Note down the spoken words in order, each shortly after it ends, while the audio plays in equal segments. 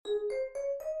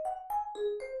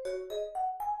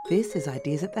This is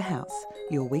Ideas at the House,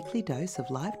 your weekly dose of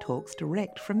live talks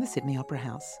direct from the Sydney Opera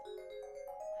House.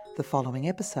 The following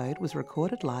episode was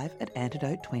recorded live at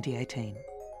Antidote 2018.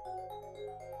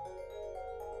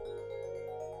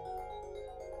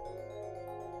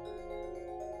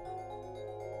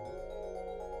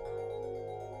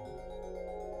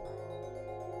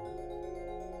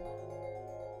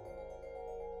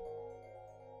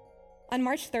 On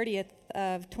March 30th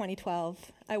of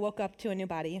 2012, I woke up to a new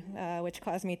body, which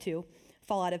caused me to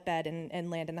fall out of bed and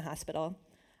land in the hospital.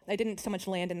 I didn't so much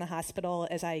land in the hospital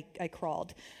as I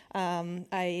crawled.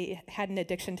 I had an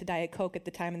addiction to Diet Coke at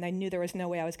the time, and I knew there was no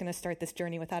way I was going to start this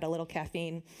journey without a little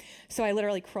caffeine. So I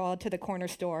literally crawled to the corner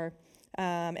store,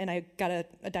 and I got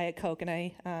a Diet Coke, and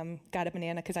I got a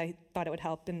banana because I thought it would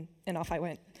help, and off I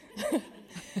went.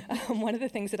 One of the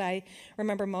things that I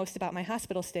remember most about my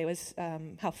hospital stay was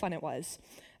how fun it was.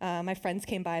 My friends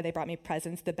came by, they brought me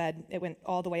presents. The bed, it went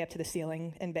all the way up to the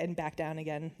ceiling and back down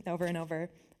again, over and over.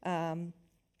 And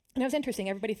it was interesting,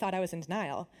 everybody thought I was in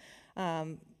denial,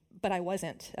 but I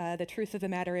wasn't. The truth of the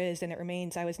matter is, and it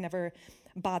remains, I was never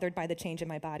bothered by the change in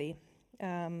my body.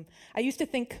 I used to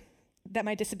think that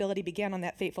my disability began on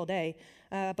that fateful day,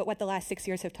 but what the last 6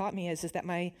 years have taught me is that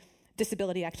my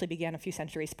disability actually began a few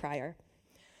centuries prior.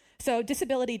 So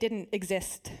disability didn't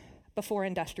exist before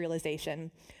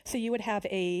industrialization. So you would have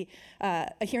a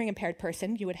hearing impaired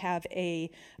person, you would have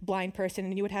a blind person,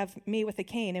 and you would have me with a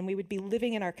cane, and we would be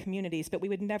living in our communities, but we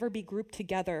would never be grouped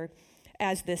together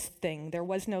as this thing. There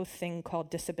was no thing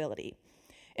called disability.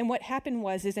 And what happened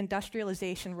was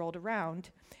industrialization rolled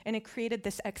around, and it created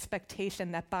this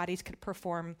expectation that bodies could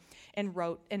perform in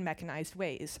rote and mechanized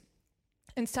ways.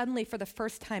 And suddenly, for the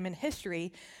first time in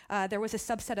history, there was a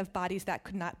subset of bodies that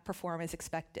could not perform as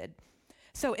expected.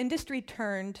 So industry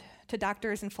turned to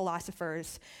doctors and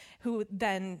philosophers who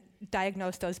then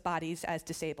diagnosed those bodies as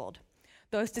disabled.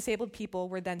 Those disabled people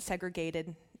were then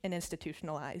segregated and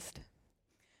institutionalized.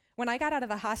 When I got out of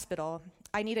the hospital,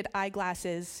 I needed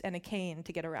eyeglasses and a cane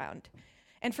to get around.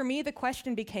 And for me, the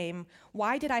question became,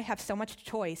 why did I have so much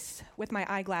choice with my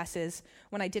eyeglasses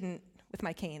when I didn't with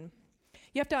my cane?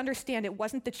 You have to understand, it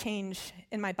wasn't the change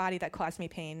in my body that caused me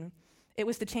pain. It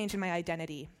was the change in my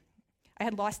identity. I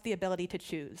had lost the ability to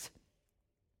choose.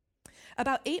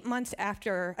 About 8 months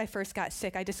after I first got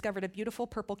sick, I discovered a beautiful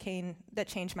purple cane that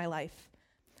changed my life.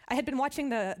 I had been watching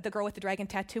the Girl with the Dragon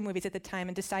Tattoo movies at the time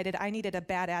and decided I needed a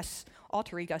badass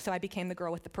alter ego, so I became the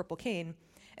girl with the purple cane,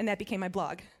 and that became my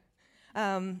blog.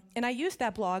 And I used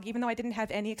that blog, even though I didn't have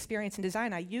any experience in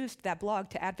design, I used that blog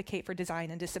to advocate for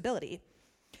design and disability.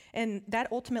 And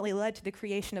that ultimately led to the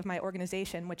creation of my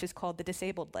organization, which is called the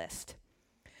Disabled List.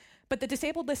 But the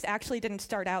Disabled List actually didn't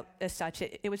start out as such.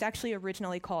 It was actually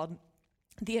originally called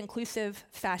the Inclusive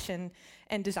Fashion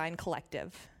and Design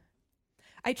Collective.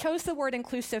 I chose the word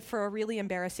inclusive for a really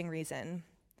embarrassing reason.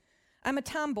 I'm a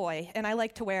tomboy, and I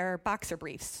like to wear boxer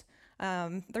briefs.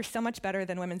 They're so much better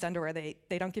than women's underwear.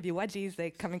 They don't give you wedgies,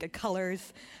 they come in good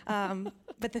colors.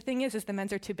 But the thing is the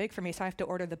men's are too big for me, so I have to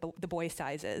order the boy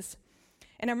sizes.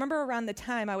 And I remember around the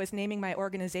time I was naming my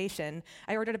organization,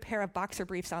 I ordered a pair of boxer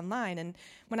briefs online, and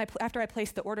after I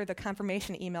placed the order, the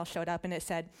confirmation email showed up, and it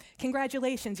said,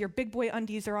 "Congratulations, your big boy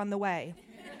undies are on the way."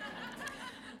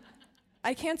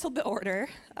 I canceled the order,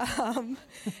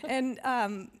 and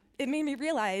it made me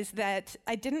realize that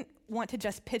I didn't want to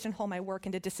just pigeonhole my work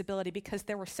into disability because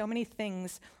there were so many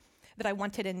things that I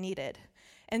wanted and needed.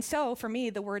 And so, for me,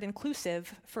 the word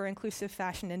inclusive for Inclusive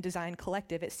Fashion and Design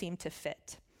Collective, it seemed to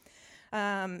fit.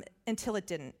 Until it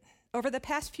didn't. Over the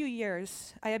past few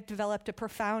years, I have developed a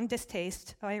profound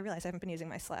distaste. I realize I haven't been using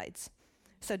my slides.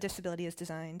 So disability is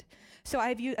designed. So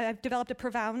I've developed a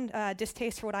profound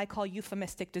distaste for what I call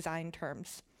euphemistic design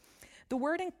terms. The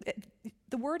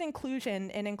word inclusion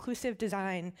and inclusive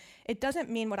design, it doesn't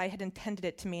mean what I had intended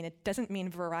it to mean. It doesn't mean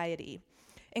variety.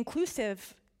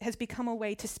 Inclusive has become a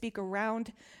way to speak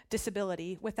around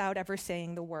disability without ever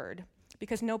saying the word,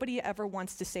 because nobody ever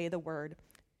wants to say the word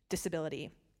disability.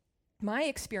 My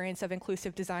experience of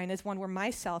inclusive design is one where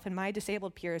myself and my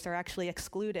disabled peers are actually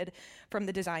excluded from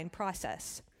the design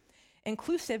process.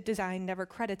 Inclusive design never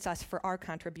credits us for our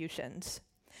contributions.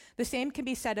 The same can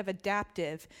be said of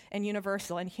adaptive and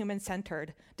universal and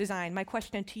human-centered design. My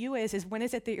question to you is when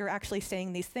is it that you're actually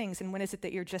saying these things, and when is it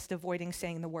that you're just avoiding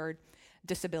saying the word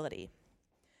disability?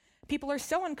 People are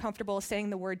so uncomfortable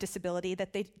saying the word disability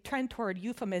that they trend toward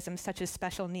euphemisms such as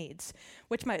special needs,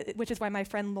 which is why my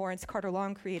friend Lawrence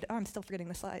Carter-Long created, I'm still forgetting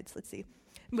the slides, let's see.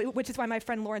 Which is why my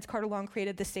friend Lawrence Carter-Long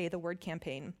created the Say the Word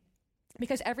campaign.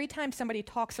 Because every time somebody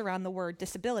talks around the word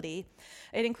disability,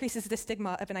 it increases the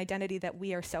stigma of an identity that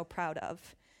we are so proud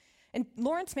of. And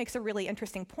Lawrence makes a really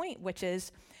interesting point, which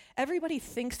is everybody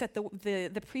thinks that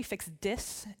the prefix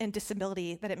dis in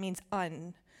disability, that it means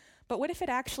un. But what if it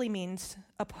actually means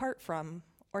apart from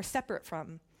or separate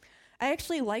from? I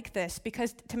actually like this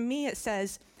because to me it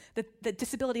says that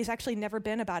disability has actually never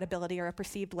been about ability or a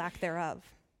perceived lack thereof.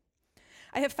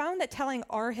 I have found that telling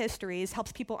our histories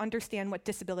helps people understand what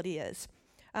disability is.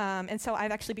 And so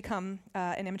I've actually become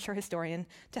an amateur historian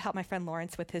to help my friend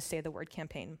Lawrence with his Say the Word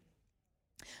campaign.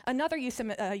 Another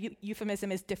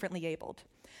euphemism is differently abled.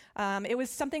 It was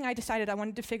something I decided I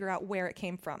wanted to figure out where it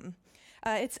came from.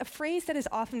 It's a phrase that is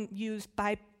often used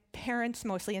by parents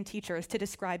mostly and teachers to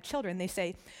describe children. They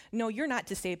say, no, you're not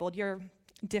disabled, you're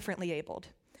differently abled.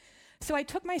 So I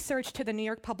took my search to the New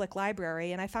York Public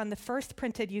Library, and I found the first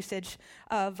printed usage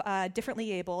of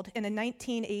differently abled in a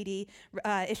 1980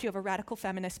 issue of a radical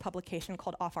feminist publication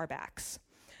called Off Our Backs.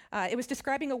 It was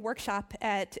describing a workshop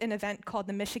at an event called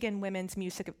the Michigan Women's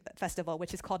Music Festival,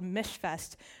 which is called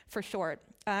MishFest for short.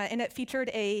 And it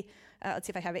featured let's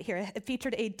see if I have it here. It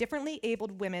featured a differently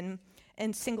abled women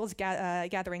and singles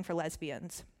gathering for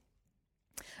lesbians.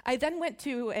 I then went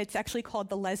to, it's actually called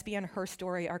the Lesbian Her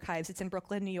Story Archives. It's in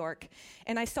Brooklyn, New York.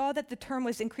 And I saw that the term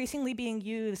was increasingly being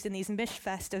used in these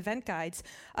MishFest event guides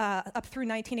up through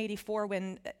 1984, when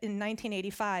in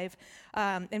 1985,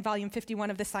 in volume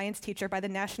 51 of The Science Teacher by the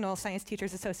National Science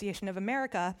Teachers Association of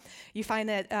America, you find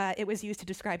that it was used to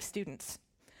describe students.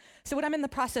 So what I'm in the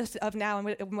process of now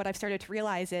and what I've started to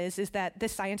realize is that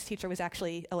this science teacher was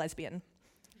actually a lesbian.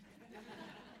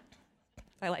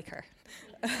 I like her.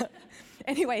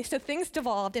 Anyway, so things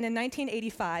devolved, and in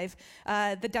 1985,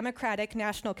 the Democratic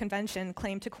National Convention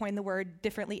claimed to coin the word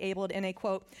differently abled in a,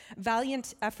 quote,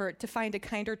 valiant effort to find a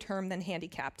kinder term than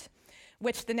handicapped,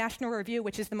 which the National Review,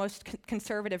 which is the most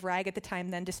conservative rag at the time,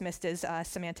 then dismissed as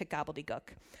semantic gobbledygook.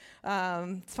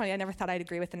 It's funny, I never thought I'd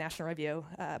agree with the National Review,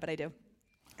 but I do.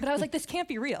 But I was like, this can't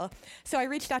be real. So I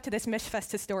reached out to this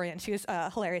MishFest historian. She was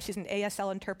hilarious. She's an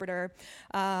ASL interpreter,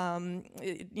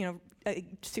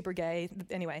 super gay,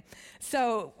 anyway.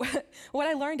 So what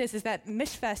I learned is that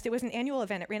MishFest, it was an annual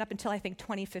event. It ran up until, I think,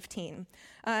 2015.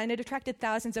 And it attracted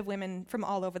thousands of women from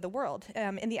all over the world.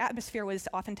 And the atmosphere was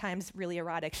oftentimes really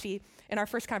erotic. In our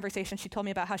first conversation, she told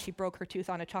me about how she broke her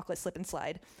tooth on a chocolate slip and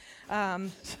slide.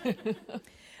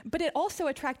 But it also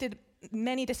attracted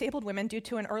many disabled women due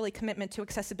to an early commitment to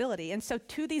accessibility. And so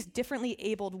to these differently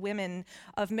abled women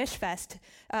of MishFest,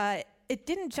 it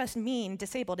didn't just mean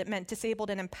disabled, it meant disabled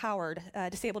and empowered,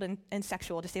 disabled and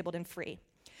sexual, disabled and free.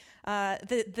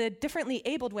 The differently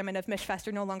abled women of MishFest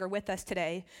are no longer with us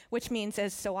today, which means,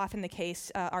 as so often the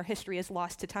case, our history is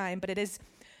lost to time, but it has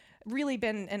really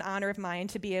been an honor of mine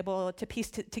to be able to piece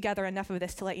together enough of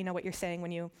this to let you know what you're saying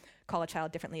when you call a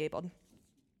child differently abled.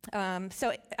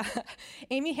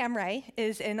 Amy Hamray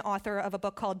is an author of a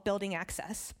book called Building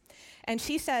Access. And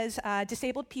she says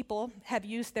disabled people have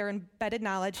used their embodied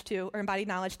knowledge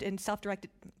and self-directed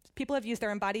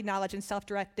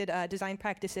design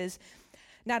practices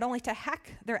not only to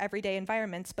hack their everyday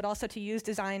environments, but also to use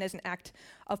design as an act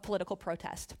of political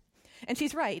protest. And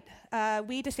she's right.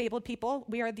 We disabled people,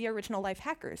 we are the original life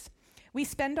hackers. We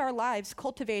spend our lives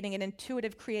cultivating an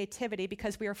intuitive creativity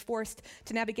because we are forced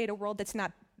to navigate a world that's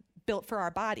not built for our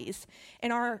bodies,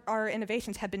 and our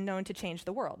innovations have been known to change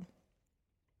the world.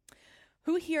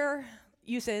 Who here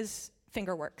uses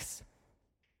Fingerworks?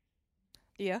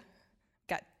 Yeah?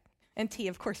 And T,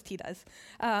 of course T does.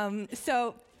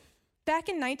 So back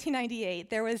in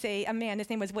 1998, there was a man, his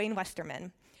name was Wayne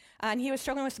Westerman, and he was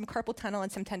struggling with some carpal tunnel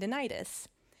and some tendinitis.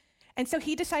 And so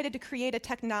he decided to create a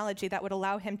technology that would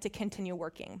allow him to continue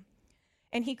working.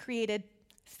 And he created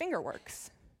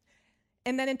Fingerworks.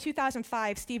 And then in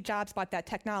 2005, Steve Jobs bought that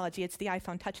technology. It's the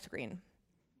iPhone touchscreen.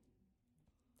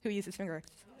 Who uses Fingerworks?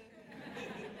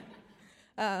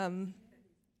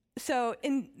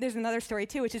 There's another story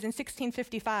too, which is in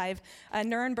 1655, a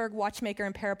Nuremberg watchmaker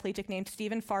and paraplegic named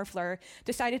Stephen Farfler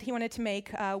decided he wanted to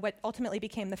make what ultimately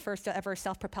became the first ever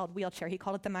self-propelled wheelchair. He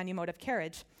called it the monomotive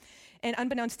carriage. And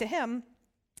unbeknownst to him,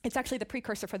 it's actually the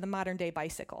precursor for the modern day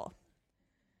bicycle.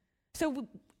 So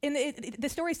the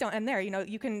stories don't end there. You know,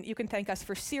 you can thank us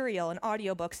for cereal and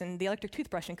audiobooks and the electric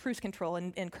toothbrush and cruise control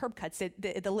and curb cuts.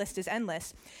 The list is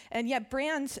endless. And yet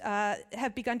brands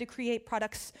have begun to create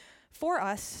products for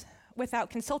us without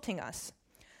consulting us.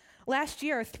 Last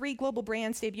year, 3 global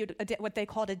brands debuted what they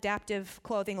called adaptive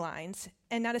clothing lines,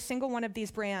 and not a single one of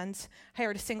these brands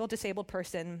hired a single disabled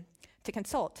person to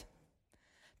consult.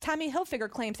 Tommy Hilfiger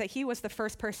claims that he was the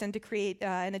first person to create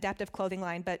an adaptive clothing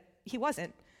line, but he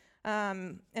wasn't.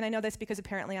 And I know this because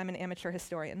apparently I'm an amateur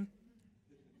historian.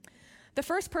 The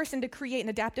first person to create an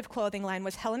adaptive clothing line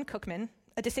was Helen Cookman,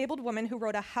 a disabled woman who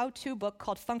wrote a how-to book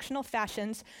called Functional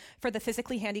Fashions for the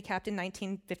Physically Handicapped in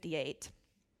 1958.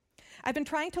 I've been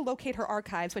trying to locate her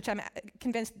archives, which I'm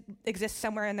convinced exist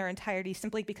somewhere in their entirety,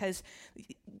 simply because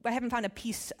I haven't found a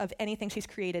piece of anything she's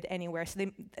created anywhere, so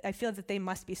I feel that they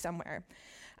must be somewhere.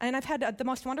 And I've had the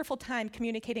most wonderful time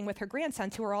communicating with her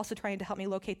grandsons, who are also trying to help me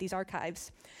locate these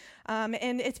archives.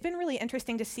 And it's been really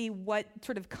interesting to see what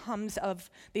sort of comes of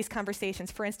these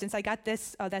conversations. For instance, I got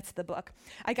this, that's the book.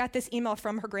 I got this email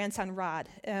from her grandson, Rod,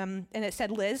 and it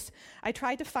said, "Liz, I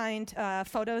tried to find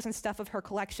photos and stuff of her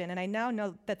collection, and I now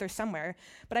know that they're somewhere,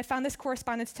 but I found this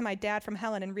correspondence to my dad from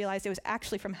Helen and realized it was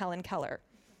actually from Helen Keller.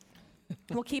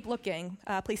 We'll keep looking.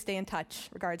 Please stay in touch.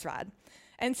 Regards, Rod."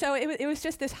 And so it was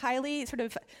just this highly sort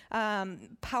of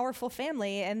powerful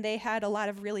family, and they had a lot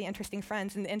of really interesting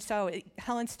friends. And so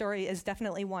Helen's story is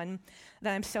definitely one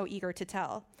that I'm so eager to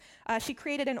tell. She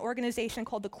created an organization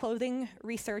called the Clothing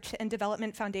Research and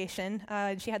Development Foundation.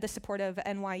 She had the support of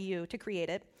NYU to create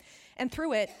it. And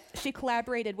through it, she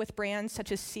collaborated with brands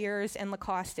such as Sears and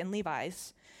Lacoste and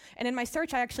Levi's. And in my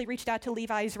search, I actually reached out to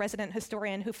Levi's resident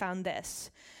historian who found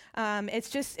this. It's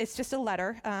just a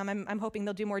letter. I'm hoping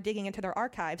they'll do more digging into their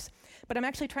archives, but I'm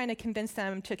actually trying to convince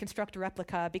them to construct a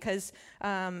replica because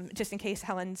just in case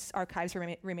Helen's archives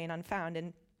remain unfound.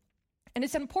 And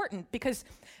it's important because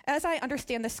as I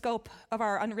understand the scope of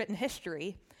our unwritten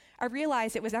history, I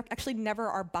realize it was actually never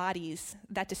our bodies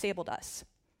that disabled us.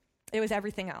 It was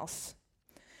everything else.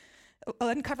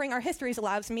 Uncovering our histories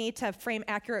allows me to frame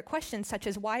accurate questions such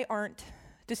as why aren't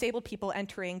disabled people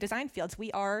entering design fields?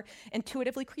 We are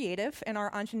intuitively creative, and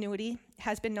our ingenuity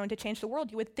has been known to change the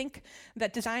world. You would think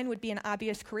that design would be an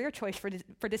obvious career choice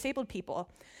for disabled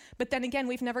people. But then again,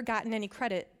 we've never gotten any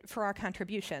credit for our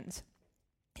contributions.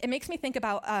 It makes me think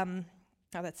about,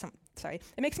 it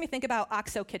makes me think about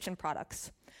OXO kitchen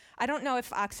products. I don't know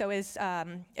if OXO is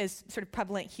sort of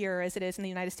prevalent here as it is in the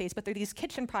United States, but they're these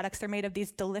kitchen products. They're made of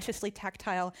these deliciously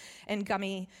tactile and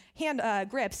gummy hand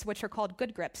grips, which are called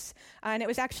Good Grips. And it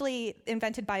was actually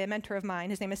invented by a mentor of mine.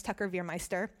 His name is Tucker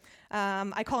Veermeister.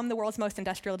 I call him the world's most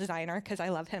industrial designer because I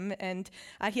love him. And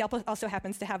he also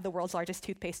happens to have the world's largest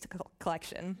toothpaste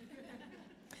collection.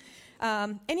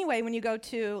 Anyway, when you go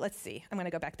to, let's see, I'm going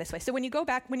to go back this way. So when you go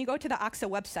to the OXO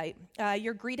website,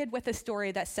 you're greeted with a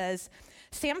story that says,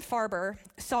 Sam Farber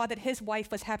saw that his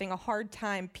wife was having a hard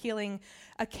time peeling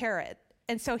a carrot,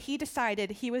 and so he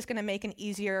decided he was going to make an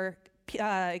easier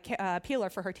peeler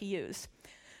for her to use.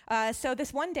 So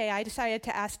this one day, I decided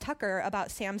to ask Tucker about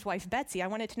Sam's wife, Betsy. I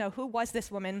wanted to know who was this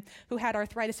woman who had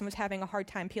arthritis and was having a hard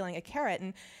time peeling a carrot.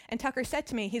 And Tucker said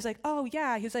to me, he's like, "Oh,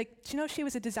 yeah." He was like, "Do you know she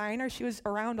was a designer? She was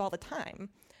around all the time."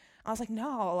 I was like,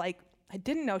 "No, I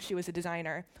didn't know she was a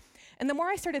designer." And the more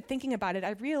I started thinking about it,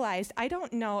 I realized I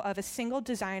don't know of a single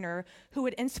designer who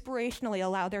would inspirationally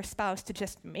allow their spouse to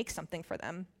just make something for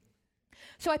them.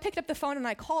 So I picked up the phone and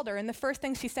I called her, and the first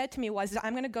thing she said to me was,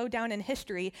 "I'm going to go down in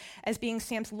history as being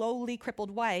Sam's lowly,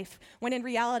 crippled wife," when in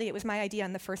reality it was my idea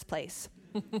in the first place.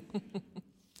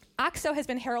 OXO has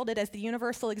been heralded as the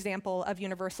universal example of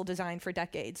universal design for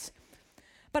decades.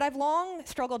 But I've long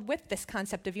struggled with this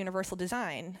concept of universal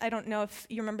design. I don't know if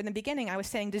you remember in the beginning, I was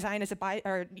saying design is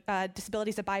disability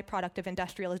is a byproduct of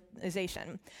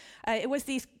industrialization. It was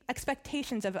these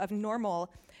expectations of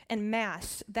normal and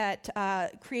mass that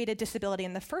created disability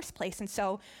in the first place. And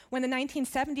so when the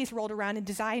 1970s rolled around and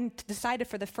decided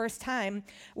for the first time,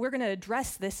 we're going to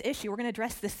address this issue, we're going to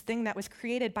address this thing that was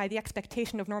created by the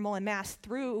expectation of normal and mass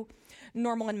through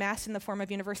normal and mass in the form of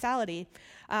universality,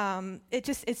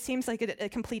 it seems like a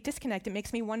complete disconnect. It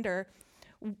makes me wonder,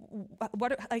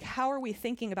 how are we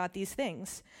thinking about these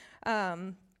things?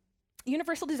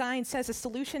 Universal design says a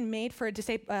solution made for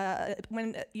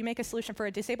when you make a solution for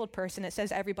a disabled person, it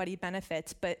says everybody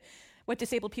benefits, but what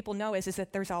disabled people know is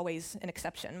that there's always an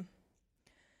exception.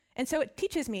 And so it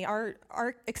teaches me our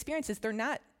experiences, they're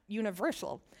not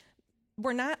universal.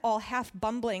 We're not all half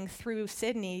bumbling through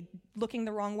Sydney looking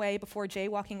the wrong way before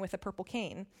jaywalking with a purple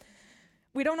cane.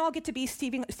 We don't all get to be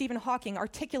Stephen Hawking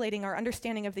articulating our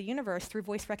understanding of the universe through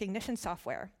voice recognition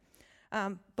software,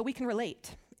 but we can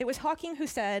relate. It was Hawking who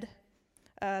said,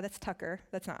 that's Tucker.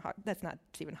 That's not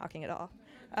Stephen Hawking at all.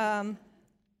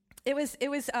 It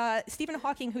was Stephen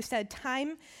Hawking who said,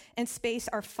 "Time and space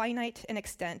are finite in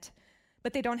extent,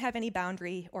 but they don't have any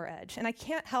boundary or edge." And I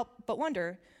can't help but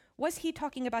wonder, was he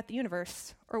talking about the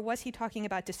universe, or was he talking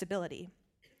about disability?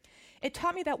 It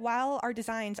taught me that while our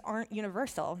designs aren't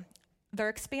universal, they're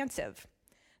expansive.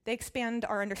 They expand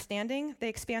our understanding, they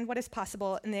expand what is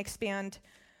possible, and they expand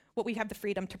what we have the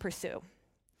freedom to pursue.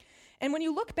 And when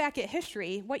you look back at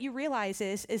history, what you realize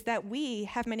is that we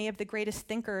have many of the greatest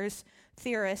thinkers,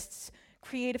 theorists,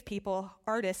 creative people,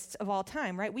 artists of all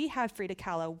time, right? We have Frida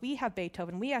Kahlo, we have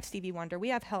Beethoven, we have Stevie Wonder, we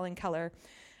have Helen Keller.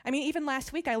 I mean, even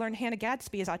last week I learned Hannah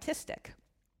Gadsby is autistic.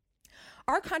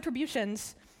 Our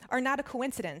contributions are not a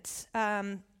coincidence.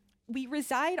 We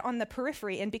reside on the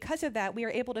periphery, and because of that, we are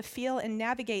able to feel and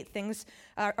navigate things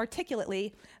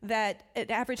articulately that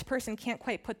an average person can't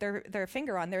quite put their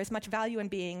finger on. There is much value in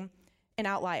being an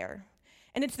outlier.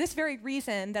 And it's this very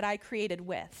reason that I created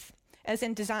WITH, as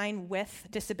in design with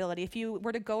disability. If you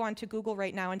were to go onto Google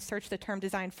right now and search the term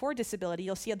design for disability,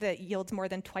 you'll see that it yields more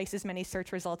than twice as many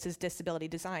search results as disability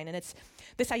design. And it's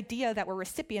this idea that we're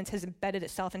recipients has embedded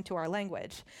itself into our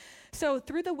language. So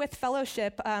through the WITH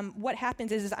Fellowship, what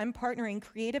happens is I'm partnering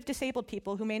creative disabled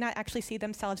people who may not actually see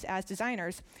themselves as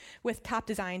designers with top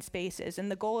design spaces.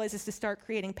 And the goal is to start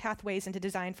creating pathways into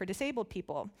design for disabled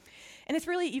people. And it's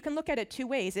really, you can look at it two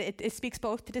ways. It speaks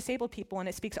both to disabled people and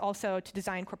it speaks also to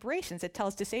design corporations. It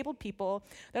tells disabled people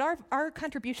that our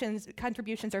contributions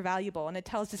are valuable, and it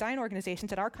tells design organizations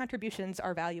that our contributions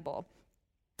are valuable.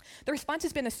 The response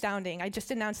has been astounding. I just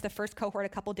announced the first cohort a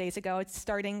couple days ago. It's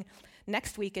starting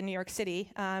next week in New York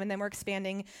City, and then we're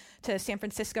expanding to San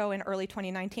Francisco in early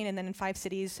 2019, and then in 5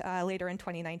 cities later in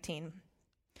 2019.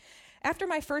 After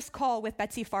my first call with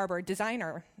Betsy Farber,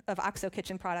 designer of OXO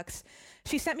Kitchen Products,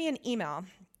 she sent me an email.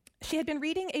 She had been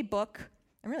reading a book.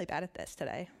 I'm really bad at this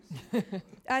today.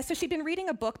 So she'd been reading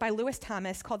a book by Lewis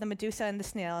Thomas called The Medusa and the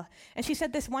Snail, and she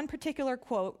said this one particular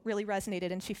quote really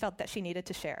resonated, and she felt that she needed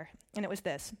to share, and it was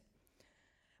this: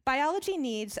 "Biology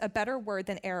needs a better word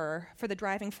than error for the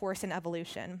driving force in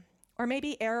evolution. Or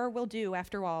maybe error will do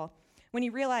after all, when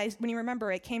you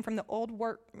remember it came from the old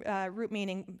root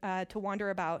meaning to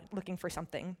wander about looking for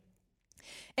something."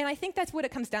 And I think that's what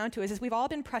it comes down to, is we've all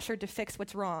been pressured to fix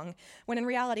what's wrong, when in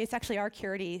reality it's actually our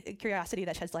curiosity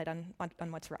that sheds light on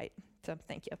what's right. So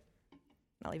thank you.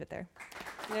 I'll leave it there.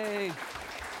 Yay.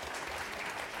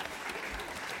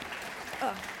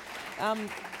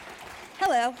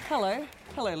 Hello. Hello.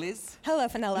 Hello, Liz. Hello,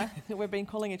 Fenella. We've been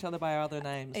calling each other by our other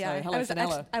names. Yeah, so hello,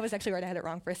 Fenella. I was actually worried I had it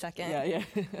wrong for a second. Yeah.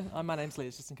 My name's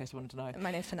Liz, just in case you wanted to know.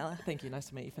 My name's Fenella. Thank you. Nice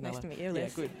to meet you, Fenella. Nice to meet you,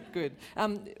 Liz. Yeah, good.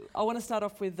 I want to start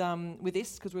off with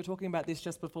this, because we were talking about this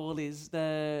just before, Liz.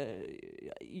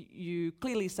 You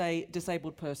clearly say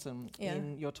disabled person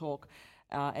in your talk.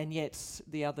 And yet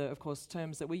the other, of course,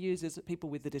 terms that we use is people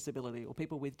with the disability or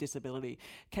people with disability.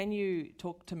 Can you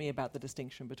talk to me about the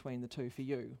distinction between the two for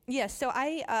you? Yes, so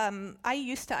I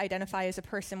used to identify as a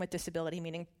person with disability,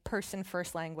 meaning person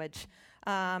first language,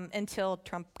 until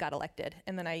Trump got elected.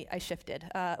 And then I shifted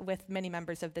with many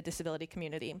members of the disability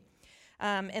community.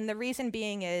 And the reason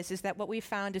being is that what we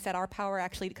found is that our power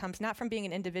actually comes not from being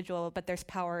an individual, but there's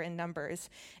power in numbers.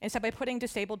 And so by putting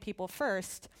disabled people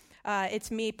first, it's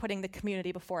me putting the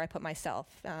community before I put myself.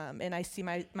 And I see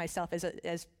myself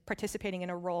as participating in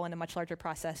a role in a much larger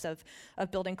process of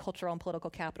building cultural and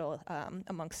political capital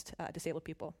amongst disabled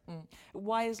people.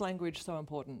 Why is language so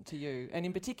important to you? And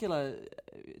in particular,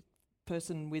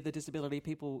 person with a disability,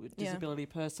 disability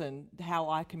person, how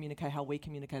I communicate, how we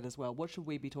communicate as well. What should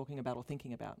we be talking about or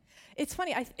thinking about? It's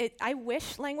funny. I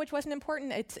wish language wasn't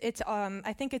important.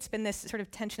 I think it's been this sort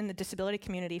of tension in the disability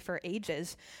community for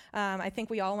ages. I think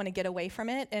we all want to get away from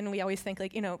it, and we always think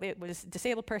it was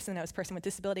disabled person, now it's person with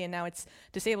disability, and now it's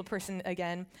disabled person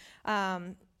again.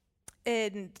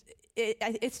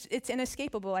 It's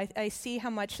inescapable. I see how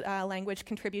much language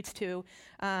contributes to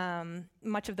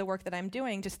much of the work that I'm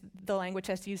doing, just the language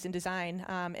that's used in design.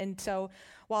 And so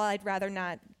while I'd rather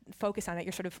not focus on it,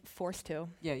 you're sort of forced to.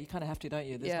 Yeah, you kind of have to, don't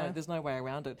you? There's no way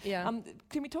around it. Yeah.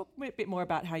 Can we talk a bit more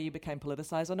about how you became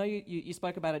politicised? I know you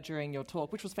spoke about it during your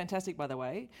talk, which was fantastic, by the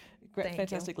way.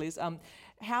 Fantastic, Liz.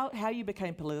 How you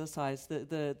became politicised,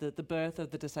 the birth of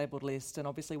the disabled list, and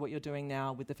obviously what you're doing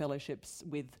now with the fellowships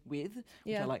with which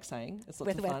I like saying. It's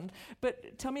lots of fun.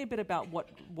 But tell me a bit about what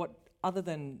other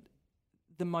than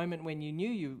the moment when you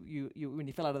knew when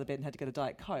you fell out of the bed and had to get a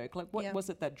Diet Coke, like what was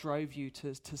it that drove you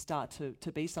to start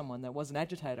to be someone that was an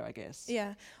agitator, I guess?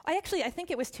 Yeah, I think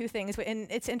it was two things, and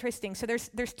it's interesting. So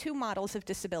there's two models of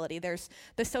disability. There's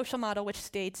the social model, which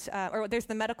states, or there's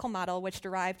the medical model, which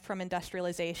derived from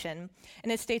industrialization,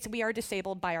 and it states we are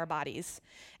disabled by our bodies.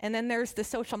 And then there's the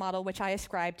social model, which I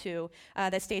ascribe to,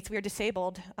 that states we are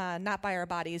disabled not by our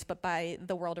bodies, but by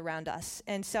the world around us.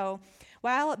 And so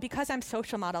because I'm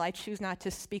social model, I choose not to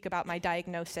speak about my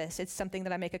diagnosis. It's something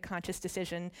that I make a conscious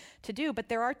decision to do. But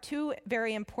there are two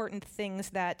very important things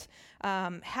that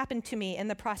happened to me in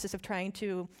the process of trying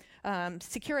to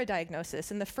secure a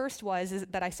diagnosis. And the first is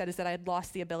that I had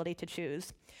lost the ability to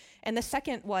choose. And the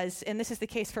second was, and this is the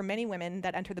case for many women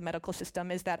that enter the medical system,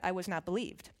 is that I was not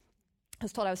believed.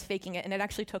 was told I was faking it, and it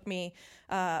actually took me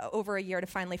over a year to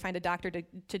finally find a doctor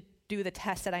to do the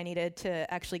test that I needed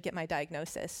to actually get my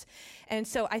diagnosis. And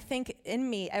so I think in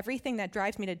me, everything that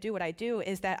drives me to do what I do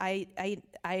is that I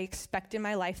expect in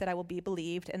my life that I will be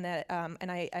believed, and that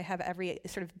and I have every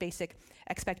sort of basic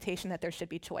expectation that there should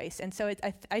be choice. And so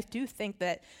I do think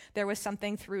that there was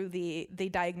something through the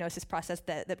diagnosis process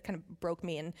that kind of broke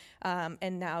me,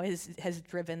 and now has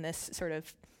driven this sort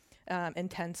of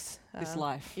intense this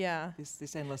life,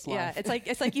 this endless life. Yeah,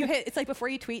 it's like before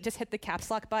you tweet, just hit the caps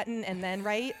lock button and then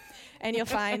write, and you'll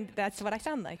find that's what I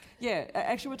sound like. Yeah,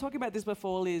 actually, we're talking about this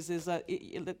before, Liz.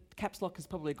 The caps lock is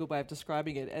probably a good way of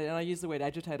describing it, and I used the word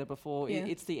agitator before. Yeah.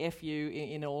 It's the FU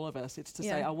in all of us. It's to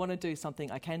say, I want to do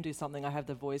something, I can do something, I have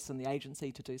the voice and the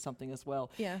agency to do something as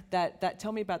well. Yeah. That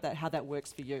tell me about that, how that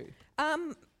works for you. I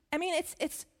mean,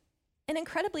 it's an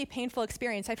incredibly painful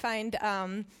experience. I find.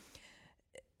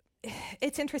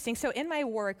 It's interesting. So in my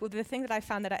work, the thing that I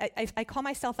found that I call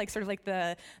myself like sort of like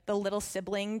the little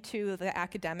sibling to the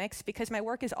academics, because my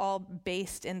work is all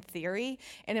based in theory,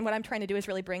 and then what I'm trying to do is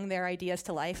really bring their ideas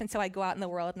to life. And so I go out in the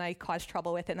world and I cause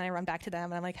trouble with it, and I run back to them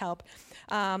and I'm like, help.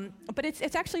 But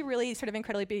it's actually really sort of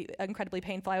incredibly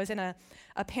painful. I was in a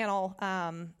panel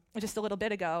just a little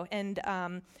bit ago, and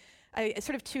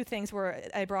sort of two things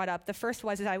I brought up. The first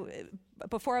was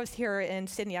before I was here in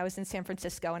Sydney, I was in San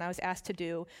Francisco, and I was asked to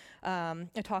do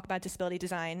a talk about disability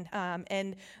design.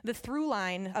 And the through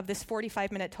line of this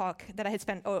 45-minute talk that I had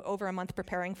spent over a month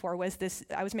preparing for was this: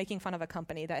 I was making fun of a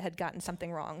company that had gotten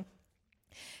something wrong.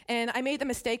 And I made the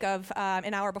mistake of,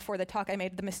 an hour before the talk, I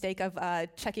made the mistake of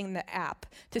checking the app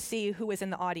to see who was in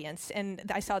the audience. And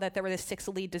I saw that there were the 6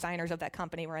 lead designers of that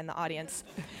company were in the audience.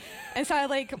 And so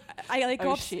I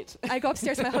go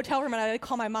upstairs to my hotel room and I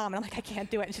call my mom and I'm like, I can't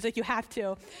do it. And she's like, you have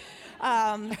to.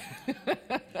 And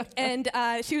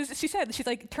she said, she's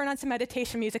like, turn on some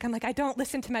meditation music. I'm like, I don't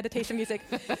listen to meditation music.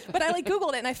 But I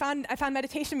Googled it and I found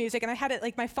meditation music, and I had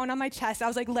it my phone on my chest. I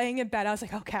was laying in bed. I was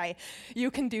like, okay, you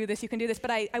can do this. But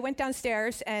I went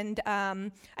downstairs and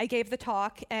I gave the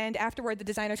talk, and afterward the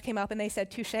designers came up and they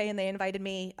said touche, and they invited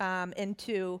me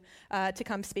to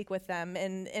come speak with them.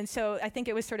 And so I think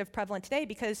it was sort of prevalent today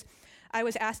because I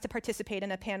was asked to participate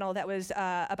in a panel that was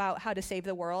about how to save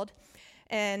the world.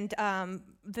 And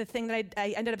the thing that I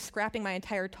ended up scrapping my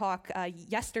entire talk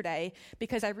yesterday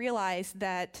because I realized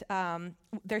that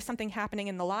there's something happening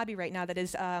in the lobby right now that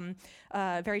is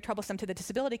very troublesome to the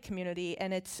disability community,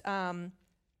 and it's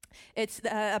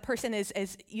a person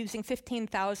is using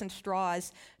 15,000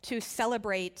 straws to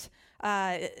celebrate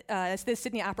the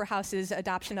Sydney Opera House's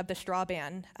adoption of the straw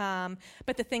ban.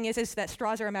 But the thing is that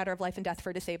straws are a matter of life and death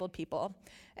for disabled people.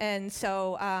 And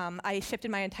so I shifted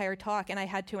my entire talk, and I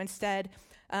had to instead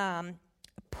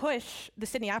push the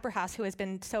Sydney Opera House, who has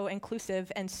been so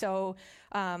inclusive and so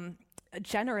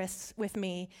generous with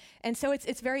me, and so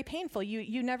it's very painful.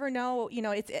 You never know.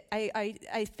 I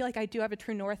feel like I do have a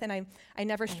true north, and I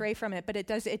never stray from it. But it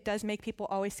does make people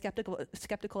always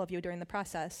skeptical of you during the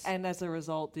process. And as a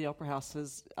result, the Opera House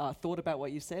has thought about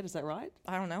what you said. Is that right?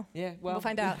 I don't know. Yeah, well, we'll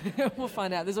find out. We'll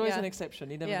find out. There's always an exception.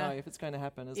 You never know if it's going to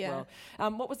happen as well.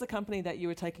 What was the company that you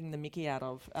were taking the mickey out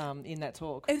of in that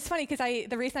talk? It's funny because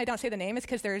the reason I don't say the name is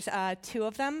because there's 2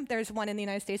 of them. There's one in the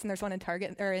United States and there's one in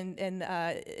Target or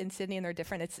in Sydney. And they're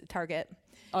different. It's Target.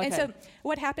 Okay. And so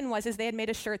what happened was they had made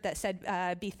a shirt that said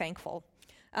 "Be thankful,"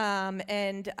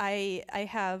 and I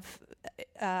have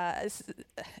I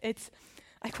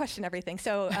question everything.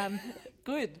 So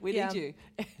good. We need you.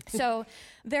 So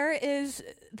there's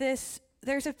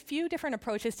a few different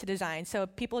approaches to design. So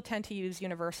people tend to use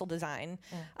universal design,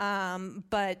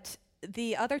 but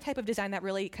the other type of design that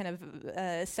really kind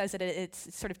of says that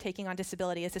it's sort of taking on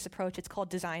disability is this approach. It's called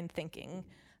design thinking.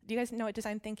 Do you guys know what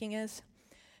design thinking is?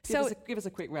 Give us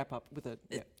a quick wrap up with it.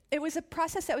 Yeah. It was a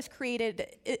process that was created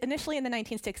initially in the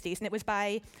 1960s, and it was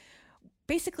by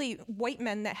basically white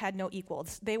men that had no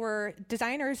equals. They were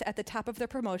designers at the top of their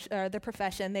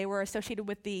profession. They were associated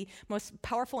with the most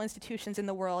powerful institutions in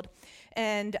the world,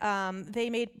 and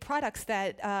they made products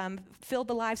that filled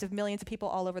the lives of millions of people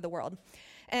all over the world.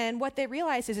 And what they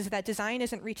realized is that design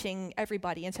isn't reaching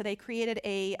everybody, and so they created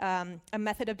a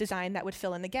method of design that would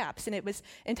fill in the gaps, and it was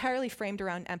entirely framed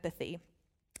around empathy.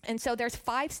 And so there's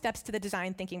 5 steps to the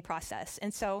design thinking process,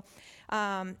 and so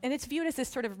and it's viewed as this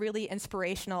sort of really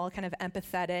inspirational, kind of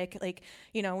empathetic,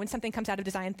 when something comes out of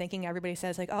design thinking, everybody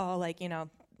says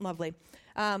lovely.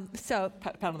 So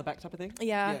pat on the back type of thing.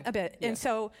 Yeah, a bit. Yeah. And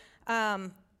so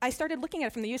I started looking at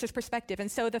it from the user's perspective. And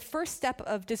so the first step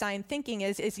of design thinking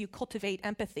is you cultivate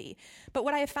empathy. But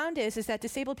what I have found is that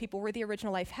disabled people were the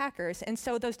original life hackers. And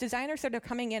so those designers that are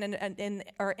coming in and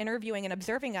are interviewing and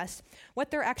observing us,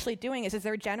 what they're actually doing is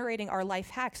they're generating our life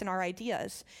hacks and our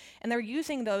ideas. And they're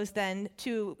using those then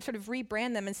to sort of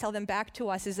rebrand them and sell them back to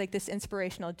us as like this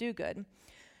inspirational do-good.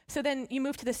 So then you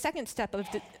move to the second step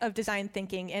of design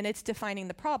thinking, and it's defining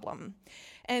the problem.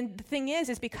 And the thing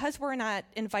is because we're not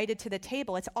invited to the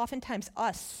table, it's oftentimes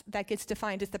us that gets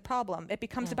defined as the problem. It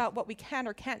becomes about what we can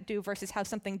or can't do versus how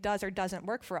something does or doesn't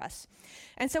work for us.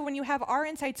 And so when you have our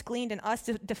insights gleaned and us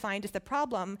defined as the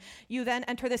problem, you then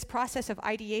enter this process of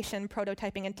ideation,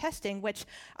 prototyping, and testing, which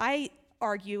I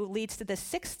argue leads to the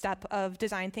sixth step of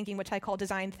design thinking, which I call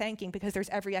design thanking, because there's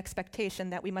every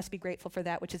expectation that we must be grateful for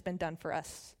that which has been done for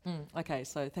us. Okay,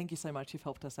 so thank you so much. You've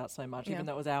helped us out so much, even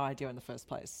though it was our idea in the first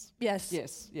place. Yes.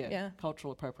 Yeah.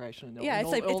 Cultural appropriation in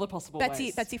all the possible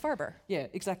ways. Betsy Farber. Yeah,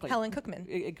 exactly. Helen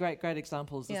Cookman. Great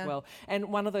examples as well. And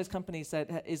one of those companies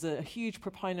that is a huge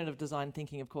proponent of design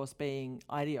thinking, of course, being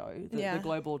IDEO, the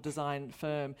global design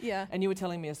firm. Yeah. And you were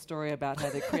telling me a story about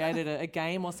how they created a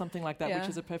game or something like that, which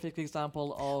is a perfect example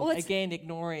of, again,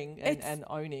 ignoring and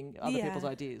owning other people's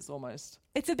ideas almost.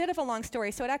 It's a bit of a long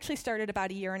story. So it actually started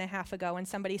about a year and a half ago, and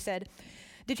somebody said,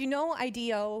 did you know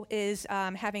IDEO is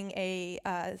having a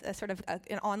sort of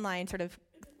an online sort of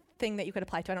thing that you could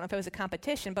apply to? I don't know if it was a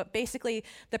competition, but basically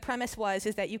the premise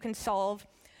is that you can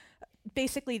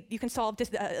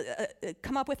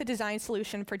come up with a design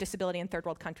solution for disability in third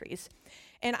world countries.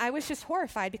 And I was just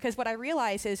horrified, because what I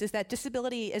realized is that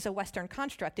disability is a Western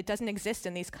construct. It doesn't exist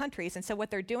in these countries. And so what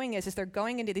they're doing is they're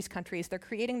going into these countries, they're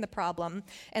creating the problem,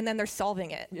 and then they're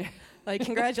solving it. Yeah. Like,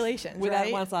 congratulations.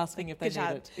 Without once asking if they need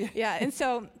it. Yeah, and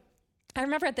so I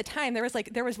remember at the time there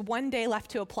was 1 day left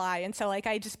to apply, and so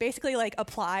I just basically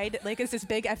applied as this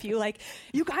big FU,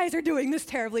 you guys are doing this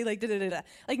terribly,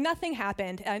 nothing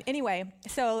happened. And anyway,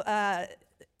 so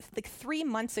 3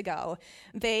 months ago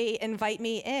they invite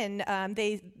me in.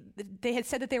 They had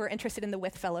said that they were interested in the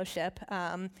With Fellowship,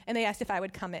 and they asked if I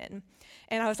would come in,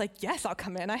 and I was like, yes, I'll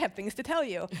come in. I have things to tell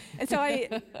you. And so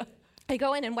I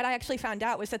go in, and what I actually found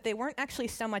out was that they weren't actually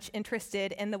so much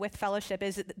interested in the With Fellowship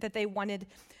as that they wanted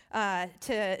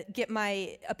to get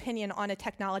my opinion on a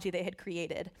technology they had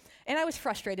created. And I was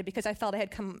frustrated because I felt I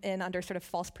had come in under sort of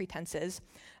false pretenses.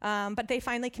 But they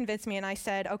finally convinced me, and I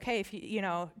said, okay, if you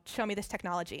show me this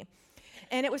technology.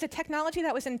 And it was a technology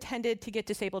that was intended to get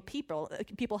disabled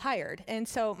people hired. And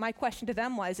so my question to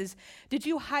them was, did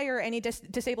you hire any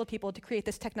disabled people to create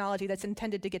this technology that's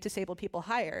intended to get disabled people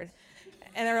hired?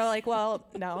 And they were like, well,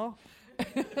 no.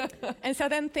 And so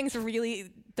then things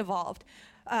really devolved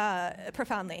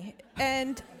profoundly.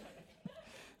 And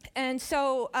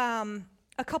so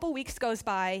a couple weeks goes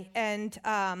by, and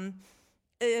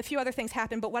a few other things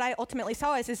happened, but what I ultimately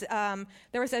saw is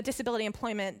there was a disability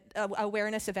employment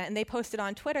awareness event, and they posted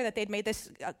on Twitter that they'd made this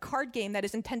card game that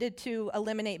is intended to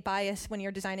eliminate bias when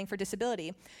you're designing for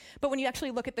disability. But when you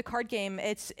actually look at the card game,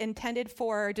 it's intended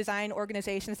for design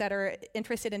organizations that are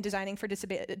interested in designing for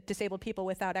disabled people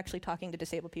without actually talking to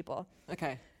disabled people.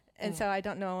 Okay. And so I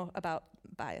don't know about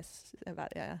bias,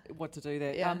 what to do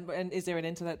there. Yeah. And is there an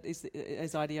end to that?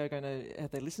 Is IDEO going to have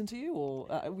they listened to you, or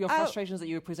your frustrations that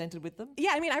you were presented with them?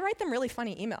 Yeah, I mean, I write them really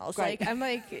funny emails. Great.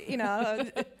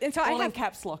 And so all in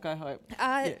caps lock, I hope.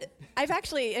 I've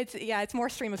actually, it's more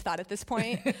stream of thought at this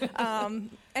point. And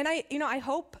I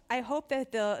hope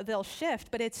that they'll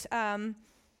shift, but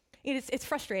it's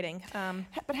frustrating.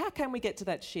 But how can we get to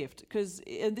that shift? Because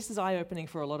this is eye-opening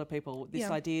for a lot of people, this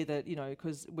idea that,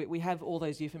 because we have all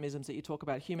those euphemisms that you talk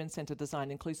about, human-centered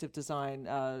design, inclusive design,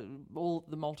 all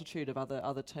the multitude of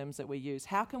other terms that we use.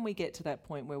 How can we get to that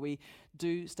point where we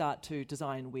do start to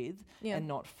design with and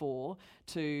not for,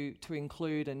 to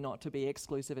include and not to be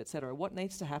exclusive, et cetera? What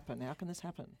needs to happen? How can this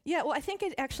happen? Yeah, well, I think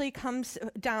it actually comes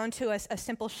down to a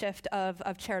simple shift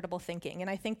of charitable thinking. And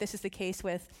I think this is the case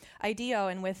with IDEO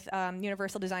and with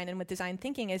universal design and with design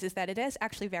thinking is that it is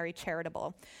actually very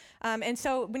charitable. And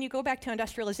so when you go back to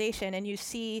industrialization and you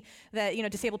see that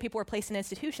disabled people were placed in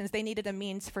institutions, they needed a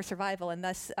means for survival, and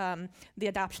thus the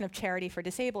adoption of charity for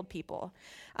disabled people.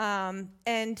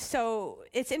 And so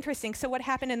it's interesting. So what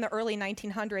happened in the early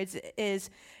 1900s is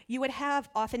you would have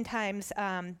oftentimes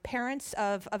parents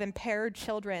of impaired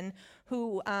children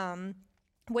who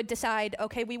would decide,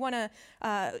 okay, we want to,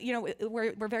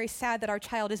 we're very sad that our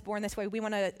child is born this way. We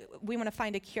want to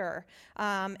find a cure,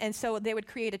 and so they would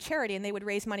create a charity and they would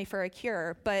raise money for a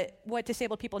cure. But what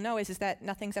disabled people know is that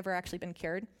nothing's ever actually been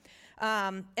cured.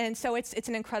 And so it's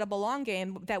an incredible long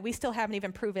game that we still haven't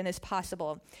even proven is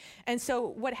possible. And so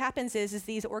what happens is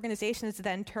these organizations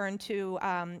then turn to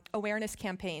awareness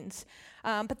campaigns.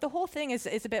 But the whole thing is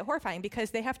a bit horrifying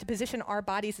because they have to position our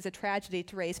bodies as a tragedy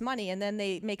to raise money, and then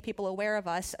they make people aware of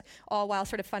us, all while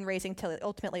sort of fundraising to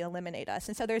ultimately eliminate us.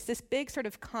 And so there's this big sort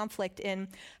of conflict in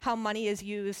how money is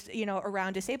used,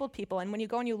 around disabled people. And when you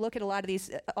go and you look at a lot of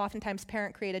these, oftentimes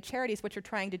parent-created charities, which are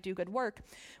trying to do good work,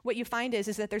 what you find is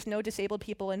that there's no disabled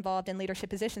people involved in leadership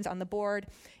positions on the board,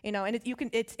 and you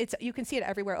can see it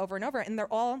everywhere over and over, and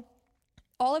they're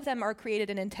all of them are created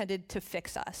and intended to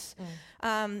fix us.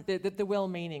 The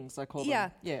well-meanings, I call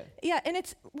them. Yeah,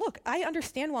 and look, I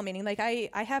understand well-meaning. Like, I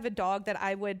have a dog that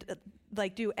I would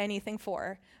do anything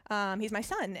for. He's my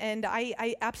son, and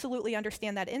I absolutely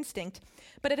understand that instinct.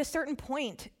 But at a certain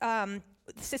point,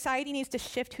 society needs to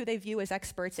shift who they view as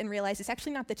experts and realize it's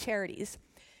actually not the charities.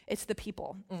 It's the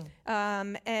people.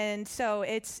 And so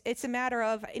it's a matter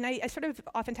of, and I sort of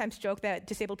oftentimes joke that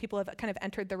disabled people have kind of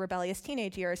entered the rebellious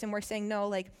teenage years, and we're saying, no,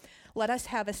 let us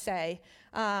have a say.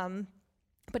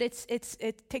 But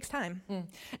it takes time.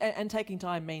 And taking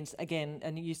time means, again,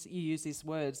 and you use these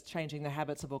words, changing the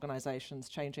habits of organisations,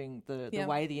 changing the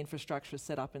way the infrastructure is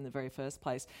set up in the very first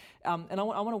place. And I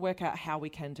want to work out how we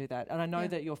can do that. And I know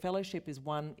that your fellowship is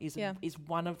one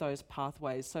of those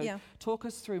pathways. So talk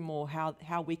us through more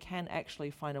how we can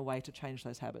actually find a way to change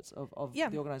those habits of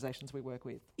the organisations we work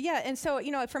with. Yeah, and so,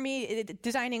 for me,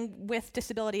 designing with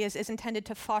disability is intended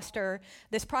to foster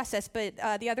this process. But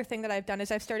the other thing that I've done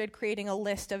is I've started creating a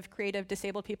list of creative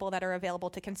disabled people that are available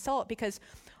to consult, because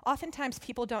oftentimes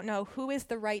people don't know who is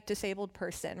the right disabled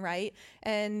person, right?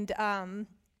 And am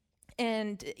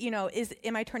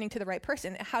I turning to the right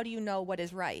person? How do you know what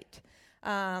is right?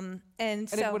 And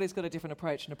so everybody's got a different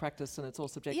approach and a practice, and it's all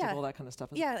subjective, all that kind of stuff.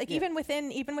 Even within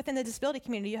the disability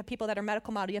community, you have people that are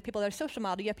medical model, you have people that are social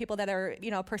model, you have people that are,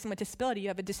 a person with disability, you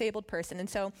have a disabled person. And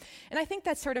I think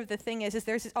that's sort of the thing is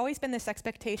there's always been this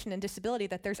expectation in disability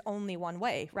that there's only one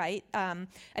way, right? I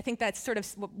think that's sort of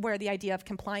where the idea of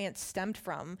compliance stemmed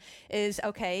from is,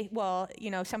 okay, well,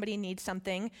 somebody needs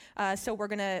something, so we're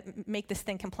going to make this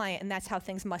thing compliant, and that's how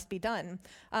things must be done.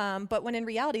 But when in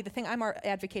reality, the thing I'm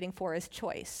advocating for is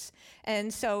choice.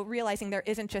 And so realizing there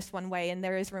isn't just one way and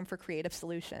there is room for creative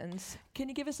solutions. Can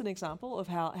you give us an example of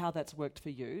how that's worked for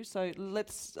you? So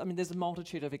there's a